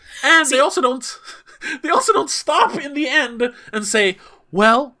 Yeah. And they also don't stop in the end and say,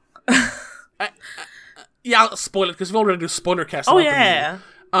 well, I'll spoil it because we've already done spoiler cast. Oh yeah.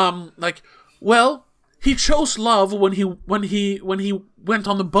 Well, he chose love when he went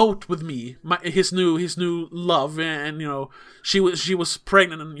on the boat with me, his new love, and she was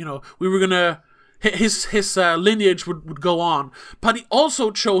pregnant, and we were gonna. His lineage would go on, but he also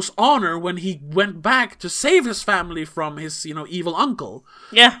chose honor when he went back to save his family from his evil uncle.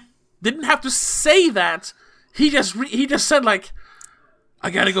 Yeah, didn't have to say that. He just said like, I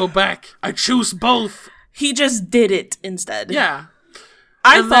gotta go back. I choose both. He just did it instead. Yeah.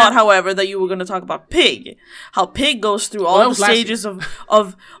 I thought, however, that you were going to talk about Pig. How Pig goes through all the stages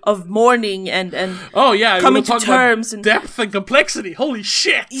of mourning and coming to terms and depth and complexity. Holy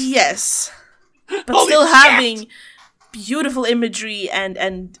shit! Yes. But still having beautiful imagery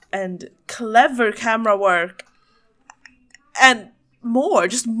and clever camera work and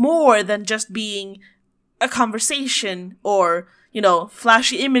just more than just being a conversation or,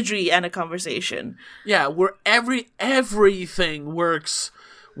 flashy imagery and a conversation. Yeah, where everything works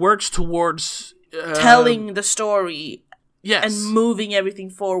towards telling the story. Yes. And moving everything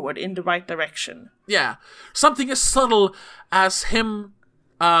forward in the right direction. Yeah. Something as subtle as him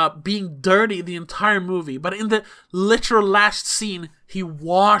being dirty the entire movie, but in the literal last scene, he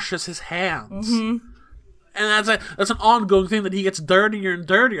washes his hands. Mm-hmm. and that's an ongoing thing that he gets dirtier and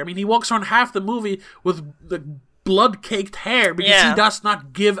dirtier. I mean, he walks around half the movie with the blood-caked hair because he does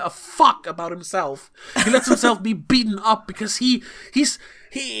not give a fuck about himself. He lets himself be beaten up because he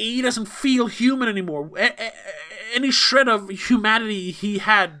doesn't feel human anymore. Any shred of humanity he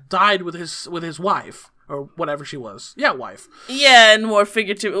had died with his wife. Or whatever she was. Yeah, wife. Yeah, and more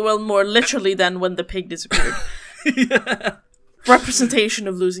more literally than when the pig disappeared. Yeah. Representation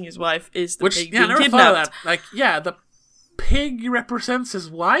of losing his wife is the pig being kidnapped. Thought of that. Like, yeah, the pig represents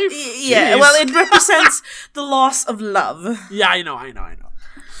his wife? Yeah, well, it represents the loss of love. Yeah, I know.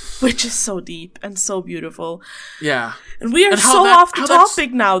 Which is so deep and so beautiful. Yeah. And we are off the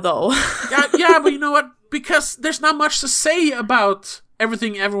topic now, though. yeah, but you know what? Because there's not much to say about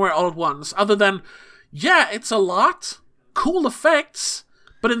Everything Everywhere All at Once, other than... Yeah, it's a lot. Cool effects.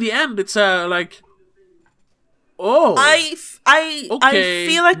 But in the end, it's like... Oh. I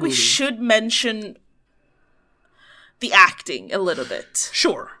feel like we should mention the acting a little bit.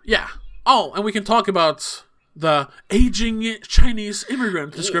 Sure, yeah. Oh, and we can talk about the aging Chinese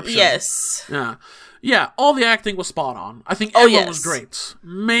immigrant description. Yes. Yeah. Yeah, all the acting was spot on. I think everyone was great.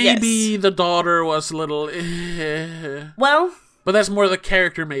 Maybe the daughter was a little... Well... But that's more the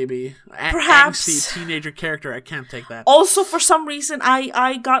character, maybe. Perhaps. Angsty teenager character, I can't take that. Also, for some reason,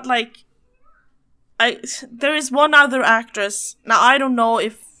 I got like... There is one other actress. Now, I don't know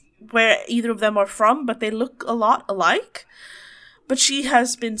where either of them are from, but they look a lot alike. But she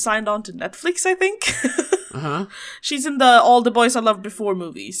has been signed on to Netflix, I think. Uh-huh. She's in the All the Boys I Loved Before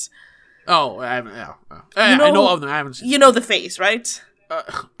movies. Oh, I haven't... Yeah. I know of them, I haven't seen them. You know the face, right?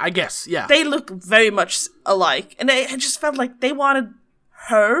 I guess, yeah. They look very much alike. And I just felt like they wanted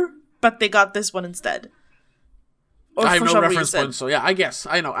her, but they got this one instead. Or I have no reference point, so yeah, I guess.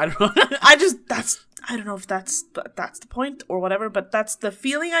 I know. I don't know. I don't know if that's the point or whatever, but that's the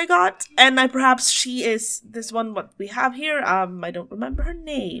feeling I got. And perhaps she is this one, what we have here. I don't remember her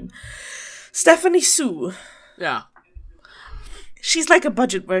name. Stephanie Su. Yeah. She's like a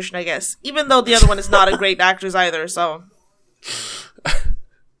budget version, I guess. Even though the other one is not a great actress either, so...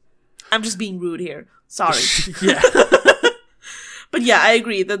 I'm just being rude here. Sorry. Yeah. But yeah, I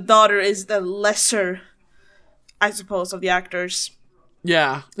agree. The daughter is the lesser, I suppose, of the actors.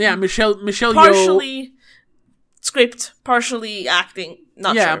 Yeah. Yeah, Michelle Yeoh. Partially script, partially acting.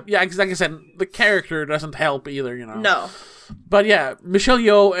 Not sure. Yeah, like I said, the character doesn't help either, you know. No. But yeah, Michelle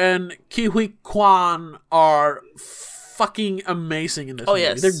Yeoh and Ke Huy Quan are fucking amazing in this movie.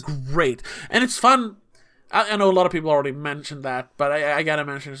 Yes. They're great. And it's fun. I know a lot of people already mentioned that, but I gotta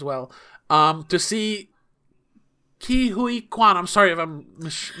mention as well. To see Ke Huy Quan, I'm sorry if I'm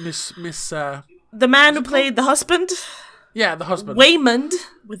the man who played the husband? Yeah, the husband. Waymond,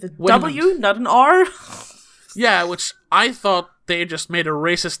 with a W, not an R. Yeah, which I thought they just made a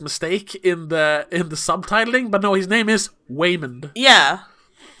racist mistake in the subtitling, but no, his name is Waymond. Yeah.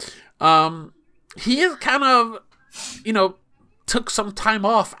 He is kind of, took some time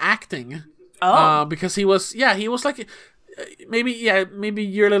off acting. Oh. Because he was like, maybe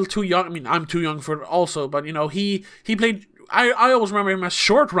you're a little too young. I mean, I'm too young for it also, but he played. I always remember him as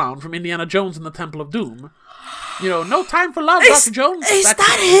Short Round from Indiana Jones and the Temple of Doom. No time for love, Dr. Jones. Is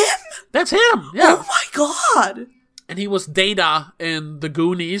that him? That's him. Yeah. Oh my god. And he was Data in The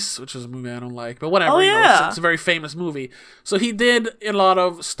Goonies, which is a movie I don't like, but whatever. Oh, yeah. It's a very famous movie. So he did a lot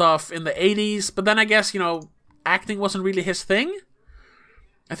of stuff in the 80s, but then I guess acting wasn't really his thing.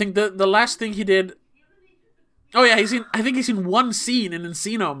 I think the last thing he did... Oh yeah, I think he's in one scene in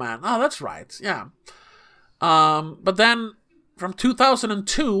Encino Man. Oh, that's right, yeah. But then, from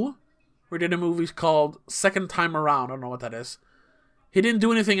 2002, we did a movie called Second Time Around. I don't know what that is. He didn't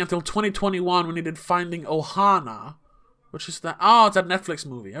do anything until 2021 when he did Finding Ohana, which is that... Oh, it's a Netflix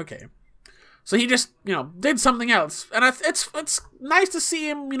movie, okay. So he just, did something else. And it's nice to see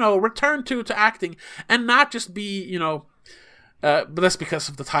him, return to acting and not just be, but that's because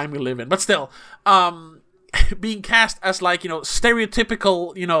of the time we live in. But still, being cast as like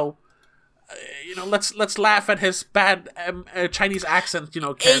stereotypical, let's laugh at his bad Chinese accent,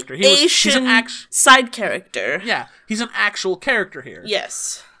 character. He's an side character. Yeah, he's an actual character here.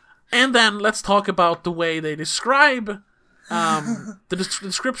 Yes. And then let's talk about the way they describe the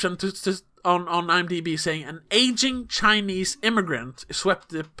description on IMDb, saying an aging Chinese immigrant is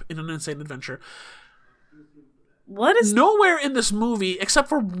swept up in an insane adventure. What is... Nowhere in this movie, except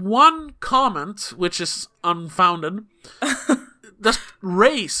for one comment, which is unfounded, does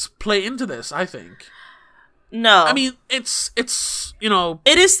race play into this, I think. No. I mean, it's It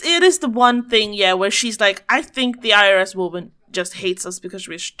is the one thing, yeah, where she's like, I think the IRS woman just hates us because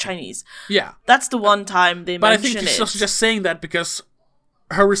we're Chinese. Yeah. That's the one time they mention it. But I think she's also just saying that because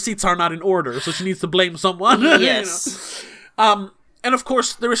her receipts are not in order, so she needs to blame someone. Yes. And of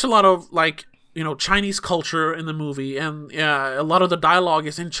course, there is a lot of, like, Chinese culture in the movie, and a lot of the dialogue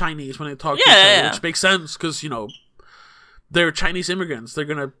is in Chinese when they talk to each other, which makes sense, because, they're Chinese immigrants. They're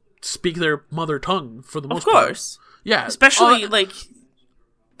gonna speak their mother tongue for the most part. Of course. Yeah. Especially, if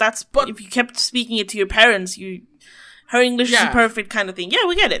you kept speaking it to your parents, her English is perfect kind of thing. Yeah,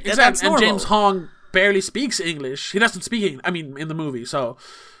 we get it. Exactly. That's normal. And James Hong barely speaks English. He doesn't speak in the movie, so,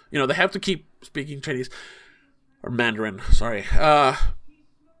 they have to keep speaking Chinese. Or Mandarin, sorry.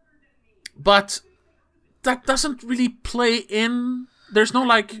 But that doesn't really play in. There's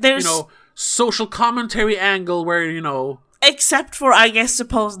no, social commentary angle where, Except for, I guess,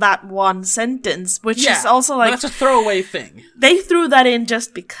 suppose that one sentence, which is also like... that's a throwaway thing. They threw that in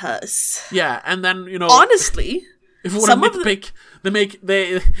just because. Yeah, and then, Honestly... If you want to nitpick,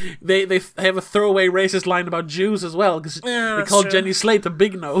 they have a throwaway racist line about Jews as well, because they called Jenny Slate a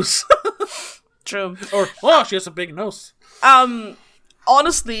big nose. True. Or, she has a big nose.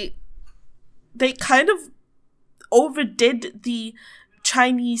 Honestly, they kind of overdid the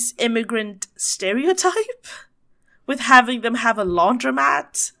Chinese immigrant stereotype with having them have a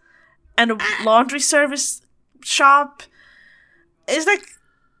laundromat and a laundry service shop. It's like,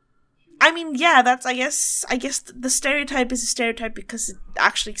 that's, I guess the stereotype is a stereotype because it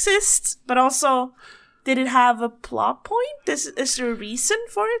actually exists, but also, did it have a plot point? Is there a reason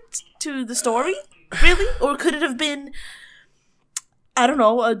for it to the story? Really? Or could it have been, I don't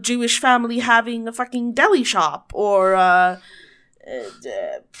know, a Jewish family having a fucking deli shop? Or, I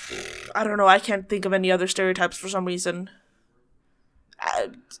don't know, I can't think of any other stereotypes for some reason.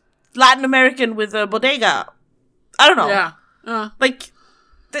 Latin American with a bodega. I don't know. Yeah. Like,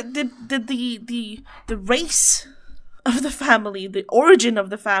 the race of the family, the origin of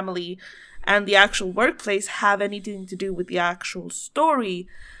the family, and the actual workplace have anything to do with the actual story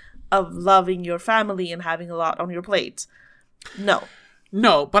of loving your family and having a lot on your plate?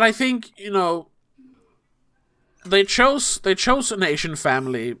 No, but I think, they chose an Asian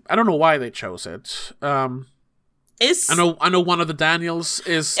family. I don't know why they chose it. I know one of the Daniels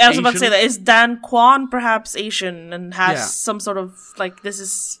is I was about to say that. Is Dan Kwan perhaps Asian and has some sort of, like, this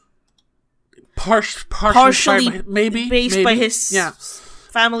is partially maybe by his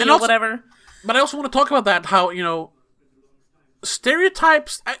family or whatever. But I also want to talk about that, how,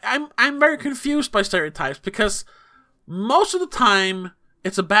 stereotypes, I'm very confused by stereotypes, because most of the time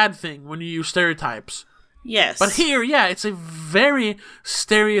it's a bad thing when you use stereotypes. Yes. But here, it's a very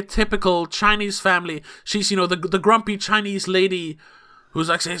stereotypical Chinese family. She's, the grumpy Chinese lady who's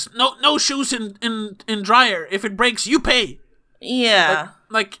like, says, no shoes in dryer. If it breaks, you pay. Yeah.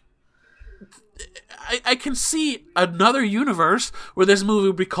 I can see another universe where this movie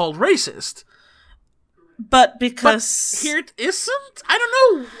would be called racist. But because here it isn't.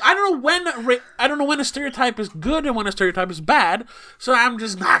 I don't know when a stereotype is good and when a stereotype is bad. So I'm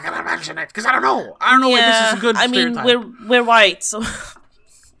just not gonna mention it because I don't know. I don't know when this is a good stereotype. I mean, we're white, so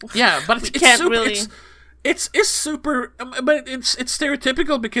yeah, but it's can't super, really. It's super, but it's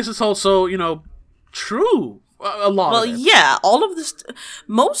stereotypical because it's also true. A lot. Well, of it. Yeah, all of this.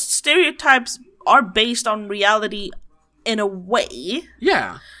 Most stereotypes are based on reality in a way.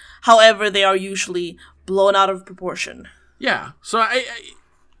 Yeah. However, they are usually blown out of proportion. Yeah. So I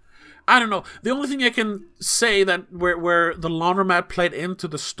don't know. The only thing I can say that where the laundromat played into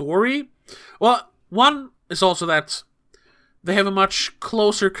the story, well, one is also that they have a much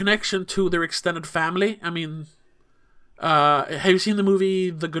closer connection to their extended family. I mean, have you seen the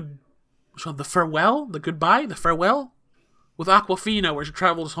movie The Farewell with Awkwafina, where she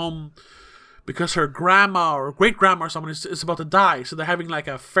travels home because her grandma or great-grandma or someone is about to die, so they're having like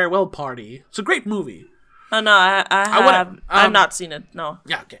a farewell party. It's a great movie. Oh, no, I have. I've not seen it, no.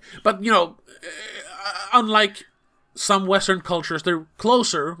 Yeah, okay. But, unlike some Western cultures, they're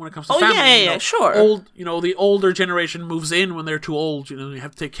closer when it comes to family. Yeah, sure. The older generation moves in when they're too old, you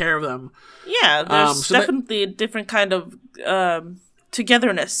have to take care of them. Yeah, there's definitely a different kind of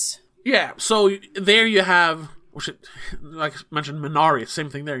togetherness. Yeah, so there you have, like I mentioned, Minari, same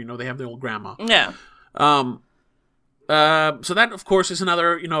thing there, they have the old grandma. Yeah. So that, of course, is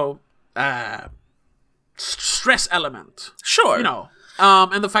another, stress element. Sure.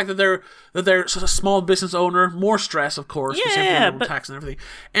 And the fact that they're such a small business owner, more stress, of course, yeah, but tax and everything.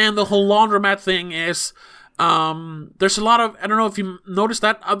 And the whole laundromat thing is, there's a lot of, I don't know if you noticed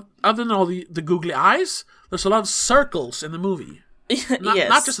that, other than all the googly eyes, there's a lot of circles in the movie.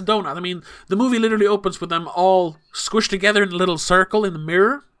 Not just a donut. I mean, the movie literally opens with them all squished together in a little circle in the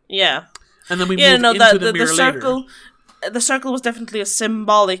mirror. Yeah. And then we move into the mirror circle, later. The circle was definitely a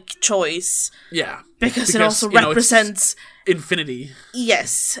symbolic choice. Yeah. Because it also represents infinity.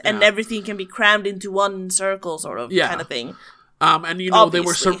 Yes, and everything can be crammed into one circle, sort of kind of thing. And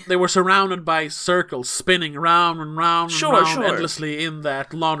they were surrounded by circles spinning round and round and round endlessly in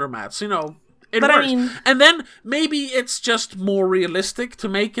that laundromat. So, it works. I mean, and then maybe it's just more realistic to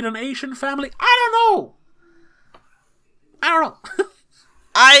make it an Asian family. I don't know.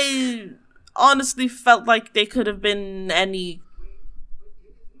 I honestly felt like they could have been any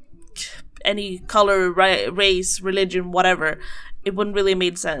color, race, religion, whatever. It wouldn't really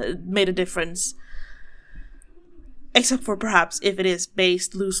made a difference. Except for perhaps if it is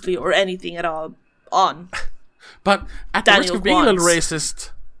based loosely or anything at all on. But at the risk of being a little racist,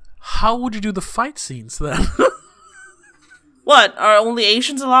 how would you do the fight scenes then? What? Are only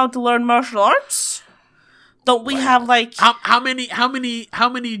Asians allowed to learn martial arts? Don't we have like how many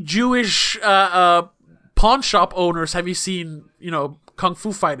Jewish pawn shop owners have you seen? Kung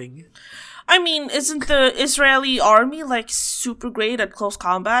fu fighting. I mean, isn't the Israeli army like super great at close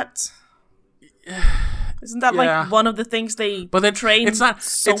combat? Isn't that like one of the things they train? It's not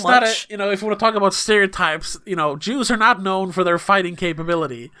much? Not if we want to talk about stereotypes, Jews are not known for their fighting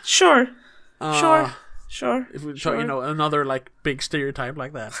capability. Sure. If we talk, another like big stereotype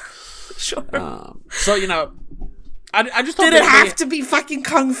like that. Sure. I just thought did it have to be fucking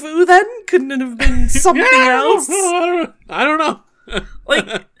kung fu then? Couldn't it have been something else? I don't know.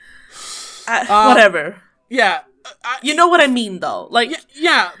 Like, whatever. Yeah. You know what I mean, though. Like,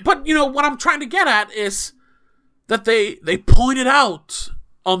 yeah, but what I'm trying to get at is that they pointed out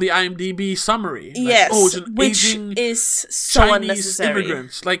on the IMDb summary, yes, it's an which aging is so Chinese unnecessary.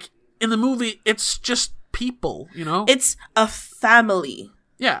 Immigrants. Like in the movie, it's just people. It's a family.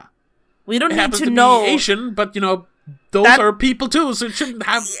 Yeah, we don't need to be know Asian, but those are people too, so it shouldn't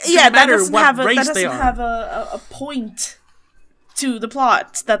matter what race they are. That doesn't have a point to the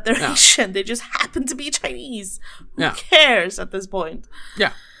plot that they're Asian. They just happen to be Chinese. Who cares at this point?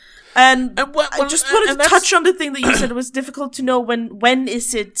 Yeah. And I just wanted to touch on the thing that you said. It was difficult to know when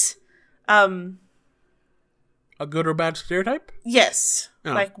is it a good or bad stereotype? Yes.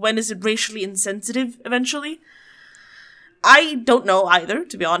 Like, when is it racially insensitive eventually? I don't know either,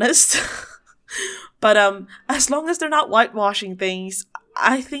 to be honest. But as long as they're not whitewashing things,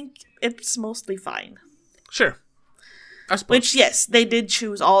 I think it's mostly fine. Sure. Which, yes, they did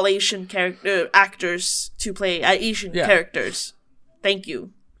choose all Asian actors to play Asian characters. Thank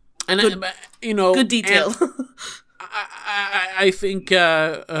you. And good, good detail. I think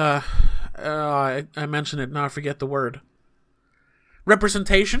I mentioned it now. I forget the word.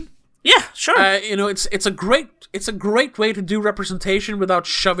 Representation. Yeah, sure. It's a great way to do representation without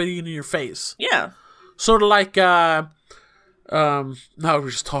shoving it in your face. Yeah. Sort of like now we're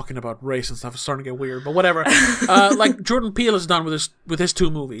just talking about race and stuff. It's starting to get weird, but whatever. Like Jordan Peele has done with his two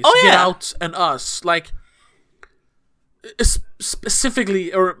movies, Get Out and Us. Like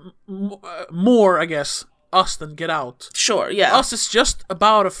specifically, or more, I guess, Us than Get Out. Sure, yeah. Us is just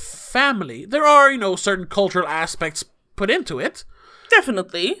about a family. There are certain cultural aspects put into it.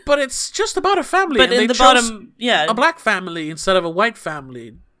 Definitely. But it's just about a family. But in the bottom, a black family instead of a white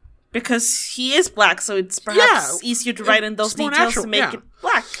family. Because he is black, so it's perhaps easier to write in those details to make it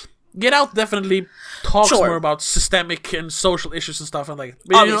black. Get Out definitely talks more about systemic and social issues and stuff. And like,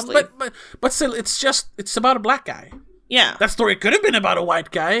 obviously. But still, it's about a black guy. Yeah. That story could have been about a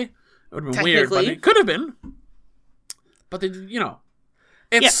white guy. It would have been weird, but it could have been. But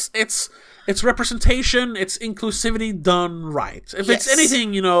it's representation, it's inclusivity done right. If it's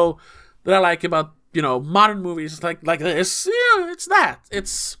anything, that I like about, modern movies like this, it's that.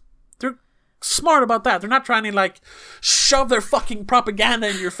 They're smart about that. They're not trying to shove their fucking propaganda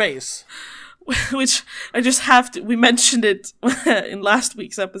in your face. Which I just have to, we mentioned it in last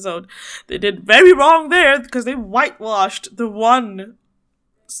week's episode. They did very wrong there because they whitewashed the one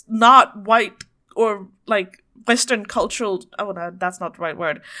not white or Western cultural. Oh, no, that's not the right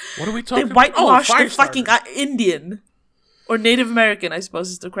word. What are we talking about? They whitewashed the fucking Indian. Or Native American, I suppose,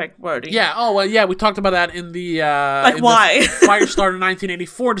 is the correct wording. Yeah, we talked about that in the... why? The Firestarter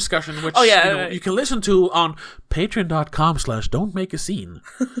 1984 discussion, which you can listen to on patreon.com/don'tmakeascene,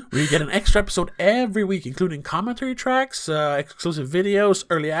 where you get an extra episode every week, including commentary tracks, exclusive videos,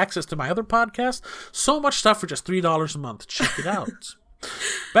 early access to my other podcast, so much stuff for just $3 a month. Check it out.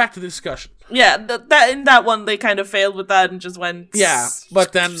 Back to the discussion. Yeah, that in that one, they kind of failed with that and just went... Yeah,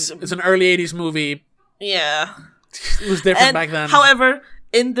 but then it's an early 80s movie. Yeah. It was different back then. However,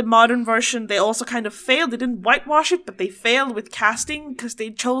 in the modern version, they also kind of failed. They didn't whitewash it, but they failed with casting because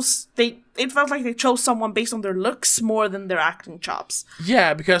it felt like they chose someone based on their looks more than their acting chops.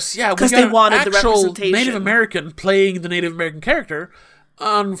 Yeah, because they wanted the representation. Native American playing the Native American character,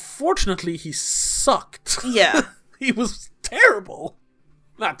 Unfortunately, he sucked. Yeah. He was terrible.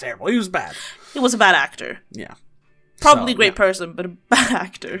 Not terrible. He was bad. He was a bad actor. Yeah. Probably a great person, but a bad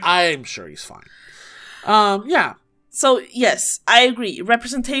actor. I'm sure he's fine. Yeah. So, yes, I agree.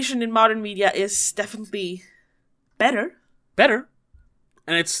 Representation in modern media is definitely better. Better.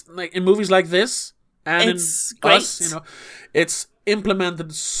 And it's like in movies like this and it's in great. Us, it's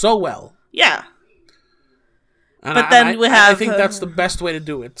implemented so well. Yeah. And but then we have... I think that's the best way to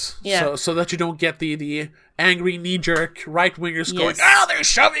do it. Yeah. So that you don't get the angry knee-jerk right-wingers going, Yes. they're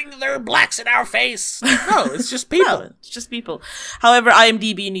shoving their blacks in our face. No, it's just people. No, it's just people. However,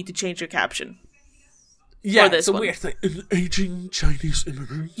 IMDb, you need to change your caption. Yeah, for this it's a one. weird thing. An aging Chinese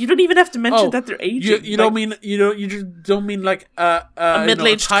immigrant. You don't even have to mention that they're aging. You don't mean you just don't mean like a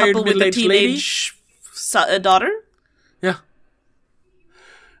middle-aged tired couple with a middle-aged lady? teenage daughter? Yeah.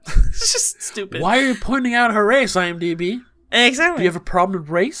 It's just stupid. Why are you pointing out her race, IMDb? Exactly. Do you have a problem with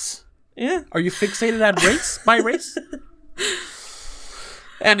race? Yeah. Are you fixated at race? By race?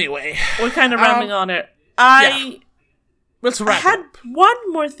 Anyway. We're kind of rambling on it. Let's I wrap had up.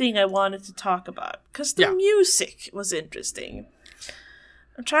 one more thing I wanted to talk about, because the music was interesting.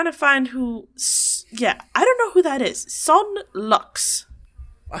 I'm trying to find who... I don't know who that is. Son Lux.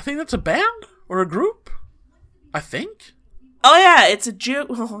 I think that's a band or a group. I think. Oh yeah, it's a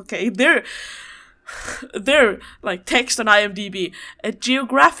okay, they're like text on IMDb. A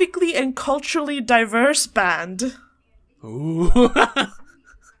geographically and culturally diverse band. Ooh.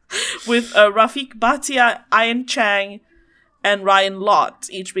 With Rafik Bhatia, Ian Chang, and Ryan Lott,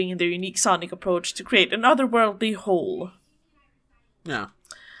 each bringing their unique sonic approach to create an otherworldly whole. Yeah.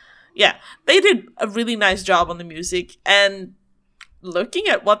 Yeah, they did a really nice job on the music, and looking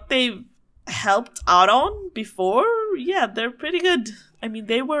at what they've helped out on before, yeah, they're pretty good. I mean,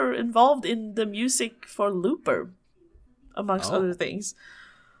 they were involved in the music for Looper, amongst other things.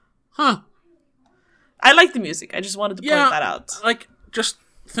 Huh. I like the music. I just wanted to point that out. Like, just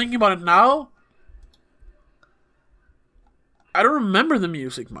thinking about it now, I don't remember the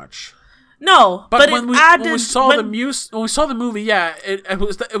music much. No, but when we saw the movie, yeah,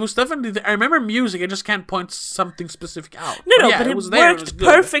 it was definitely. I remember music. I just can't point something specific out. No, but it was there. worked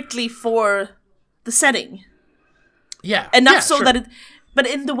perfectly for the setting. Yeah, enough so that it, but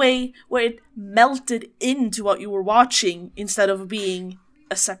in the way where it melted into what you were watching instead of being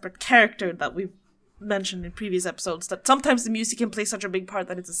a separate character that we've mentioned in previous episodes. That sometimes the music can play such a big part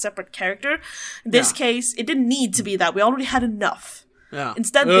that it's a separate character. In this case, it didn't need to be that. We already had enough. Yeah.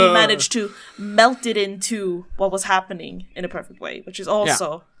 Instead, they managed to melt it into what was happening in a perfect way, which is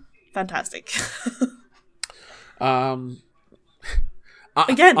also fantastic. Again,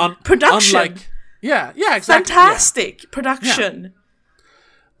 production. Exactly. Fantastic production.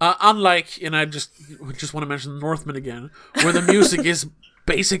 Yeah. Unlike, and I just want to mention Northman again, where the music is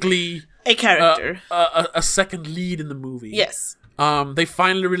basically a character, a second lead in the movie. Yes. They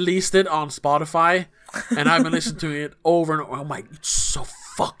finally released it on Spotify, and I've been listening to it over and over. Oh my, it's so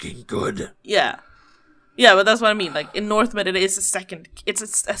fucking good. Yeah. Yeah, but that's what I mean. Like, in Northman, it is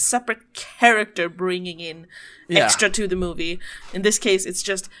it's a separate character bringing in extra to the movie. In this case, it's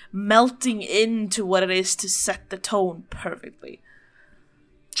just melting into what it is to set the tone perfectly.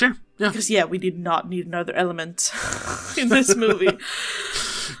 Sure, yeah. Because, we did not need another element in this movie.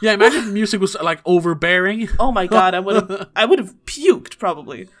 Yeah, imagine the music was, like, overbearing. Oh my god, I would have puked,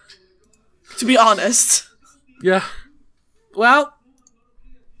 probably. To be honest. Yeah. Well,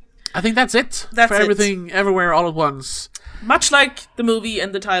 I think that's it. For Everything, Everywhere, All at Once. Much like the movie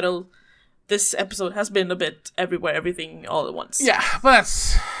and the title, this episode has been a bit everywhere, everything, all at once. Yeah,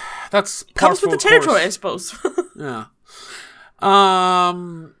 but that's comes with the territory, I suppose. Yeah.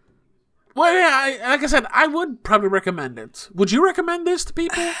 Well, yeah, like I said, I would probably recommend it. Would you recommend this to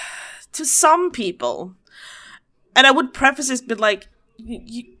people? To some people. And I would preface this with, like,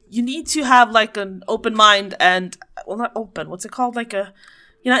 you need to have, like, an open mind and... Well, not open. What's it called? Like a...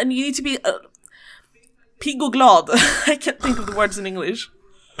 You know, and you need to be... pigg och glad. I can't think of the words in English.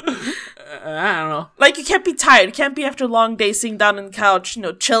 I don't know. Like, you can't be tired. You can't be after a long day sitting down on the couch,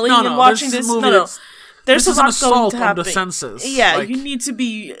 chilling and watching this. No. There's a lot going to happen. On the senses. Yeah, like, you need to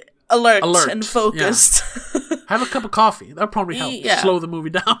be alert and focused. Yeah. Have a cup of coffee. That'll probably help slow the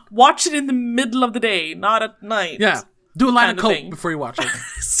movie down. Watch it in the middle of the day, not at night. Yeah. Do a line of coke before you watch it.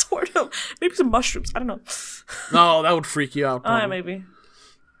 Sort of. Maybe some mushrooms. I don't know. No, that would freak you out. Oh, yeah, maybe.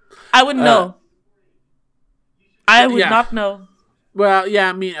 I wouldn't know. I would not know. Well, yeah,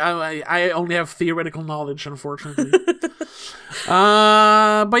 I mean, I only have theoretical knowledge, unfortunately.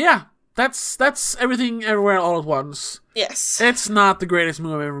 But yeah, that's Everything, Everywhere, All at Once. Yes. It's not the greatest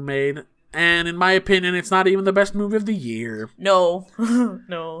movie I've ever made. And in my opinion, it's not even the best movie of the year. No.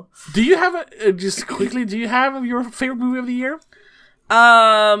 No. Do you have just quickly, do you have your favorite movie of the year?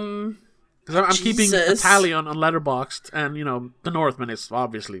 Because I'm keeping a tally on Letterboxd, and, you know, The Northman is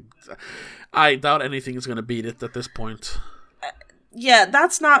obviously... I doubt anything is going to beat it at this point. Yeah,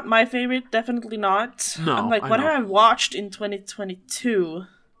 that's not my favorite. Definitely not. No, I'm like, what have I watched in 2022?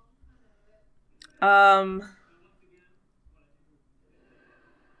 I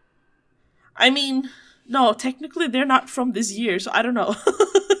mean, no, technically they're not from this year, so I don't know.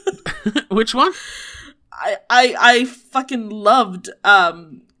 Which one? I fucking loved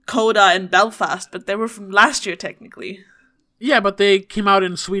Coda and Belfast, but they were from last year technically. Yeah, but they came out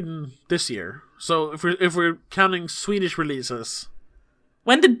in Sweden this year. So if we're counting Swedish releases,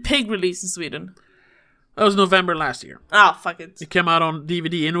 when did Pig release in Sweden? That was November last year. Ah, fuck it. It came out on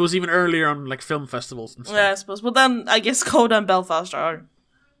DVD, and it was even earlier on like film festivals and stuff. Yeah, I suppose. Well, then I guess Coda and Belfast are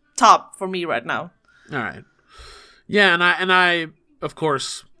top for me right now. All right. Yeah, and I of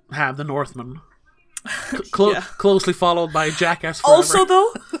course have The Northman. Closely followed by Jackass Forever. Also,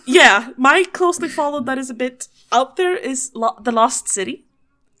 though, yeah, my closely followed that is a bit out there is The Lost City.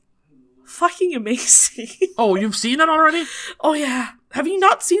 Fucking amazing. Oh, you've seen it already? Oh, yeah. Have you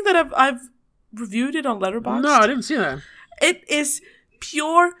not seen that I've reviewed it on Letterboxd? No, I didn't see that. It is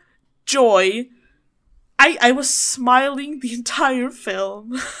pure joy. I was smiling the entire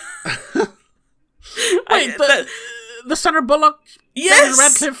film. Wait, the Sandra Bullock Daniel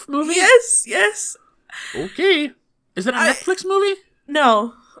Radcliffe movie? Yes. Okay. Is it a Netflix movie?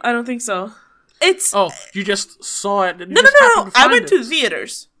 No, I don't think so. It's... Oh, you just saw it? No. I went to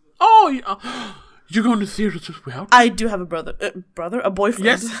theaters. Oh, you're going to theaters as well? I do have a a boyfriend.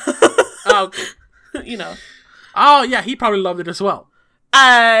 Yes. Oh, okay. You know. Oh, yeah, he probably loved it as well.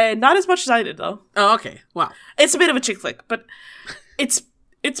 Not as much as I did, though. Oh, okay. Wow. It's a bit of a chick flick, but it's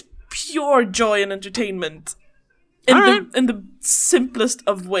pure joy and entertainment in the simplest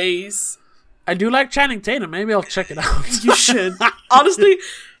of ways. I do like Channing Tatum. Maybe I'll check it out. You should. Honestly,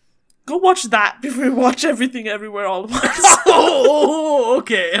 go watch that before you watch Everything Everywhere All at Once.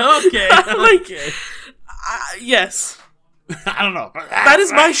 Okay. Yes. I don't know. That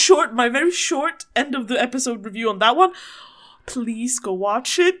is my very short end of the episode review on that one. Please go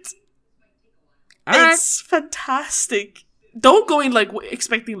watch it. It's fantastic. Don't go in like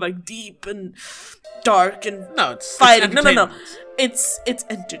expecting like deep and dark and it's fighting. No. It's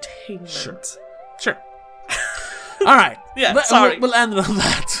entertainment. Sure. All right. Yeah. Sorry. We'll end it on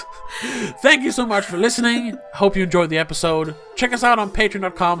that. Thank you so much for listening. Hope you enjoyed the episode. Check us out on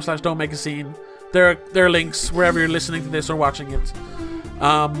patreon.com/don'tmakeascene. There are links wherever you're listening to this or watching it.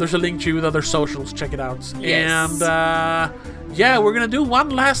 There's a link to with other socials. Check it out. Yes. And we're gonna do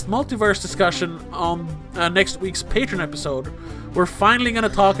one last multiverse discussion on next week's Patreon episode. We're finally gonna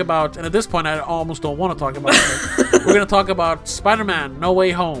talk about, and at this point I almost don't want to talk about it. We're gonna talk about Spider-Man: No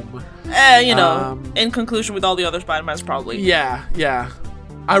Way Home. In conclusion with all the other Spider-Mans, probably. Yeah.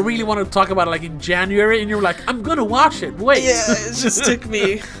 I really wanted to talk about it like in January, and you were like, "I'm gonna watch it." Wait. Yeah, it just took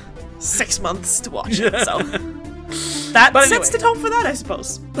me 6 months to watch it. So that sets the tone for that, I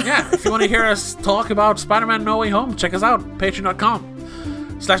suppose. Yeah, if you want to hear us talk about Spider-Man: No Way Home, check us out,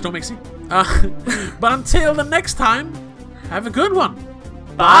 patreon.com/don'tmakeascene. But until the next time, have a good one.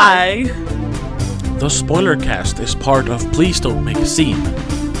 Bye. The Spoilercast is part of Please Don't Make a Scene.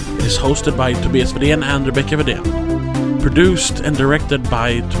 It is hosted by Tobias Vedén and Rebecca Vedén. Produced and directed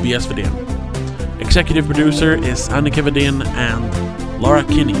by Tobias Vedén. Executive producer is Annika Vedén and Laura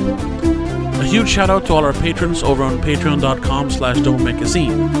Kinney. A huge shout out to all our patrons over on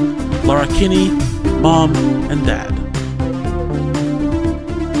patreon.com/don'tmakeascene. Laura Kinney, Mom, and Dad.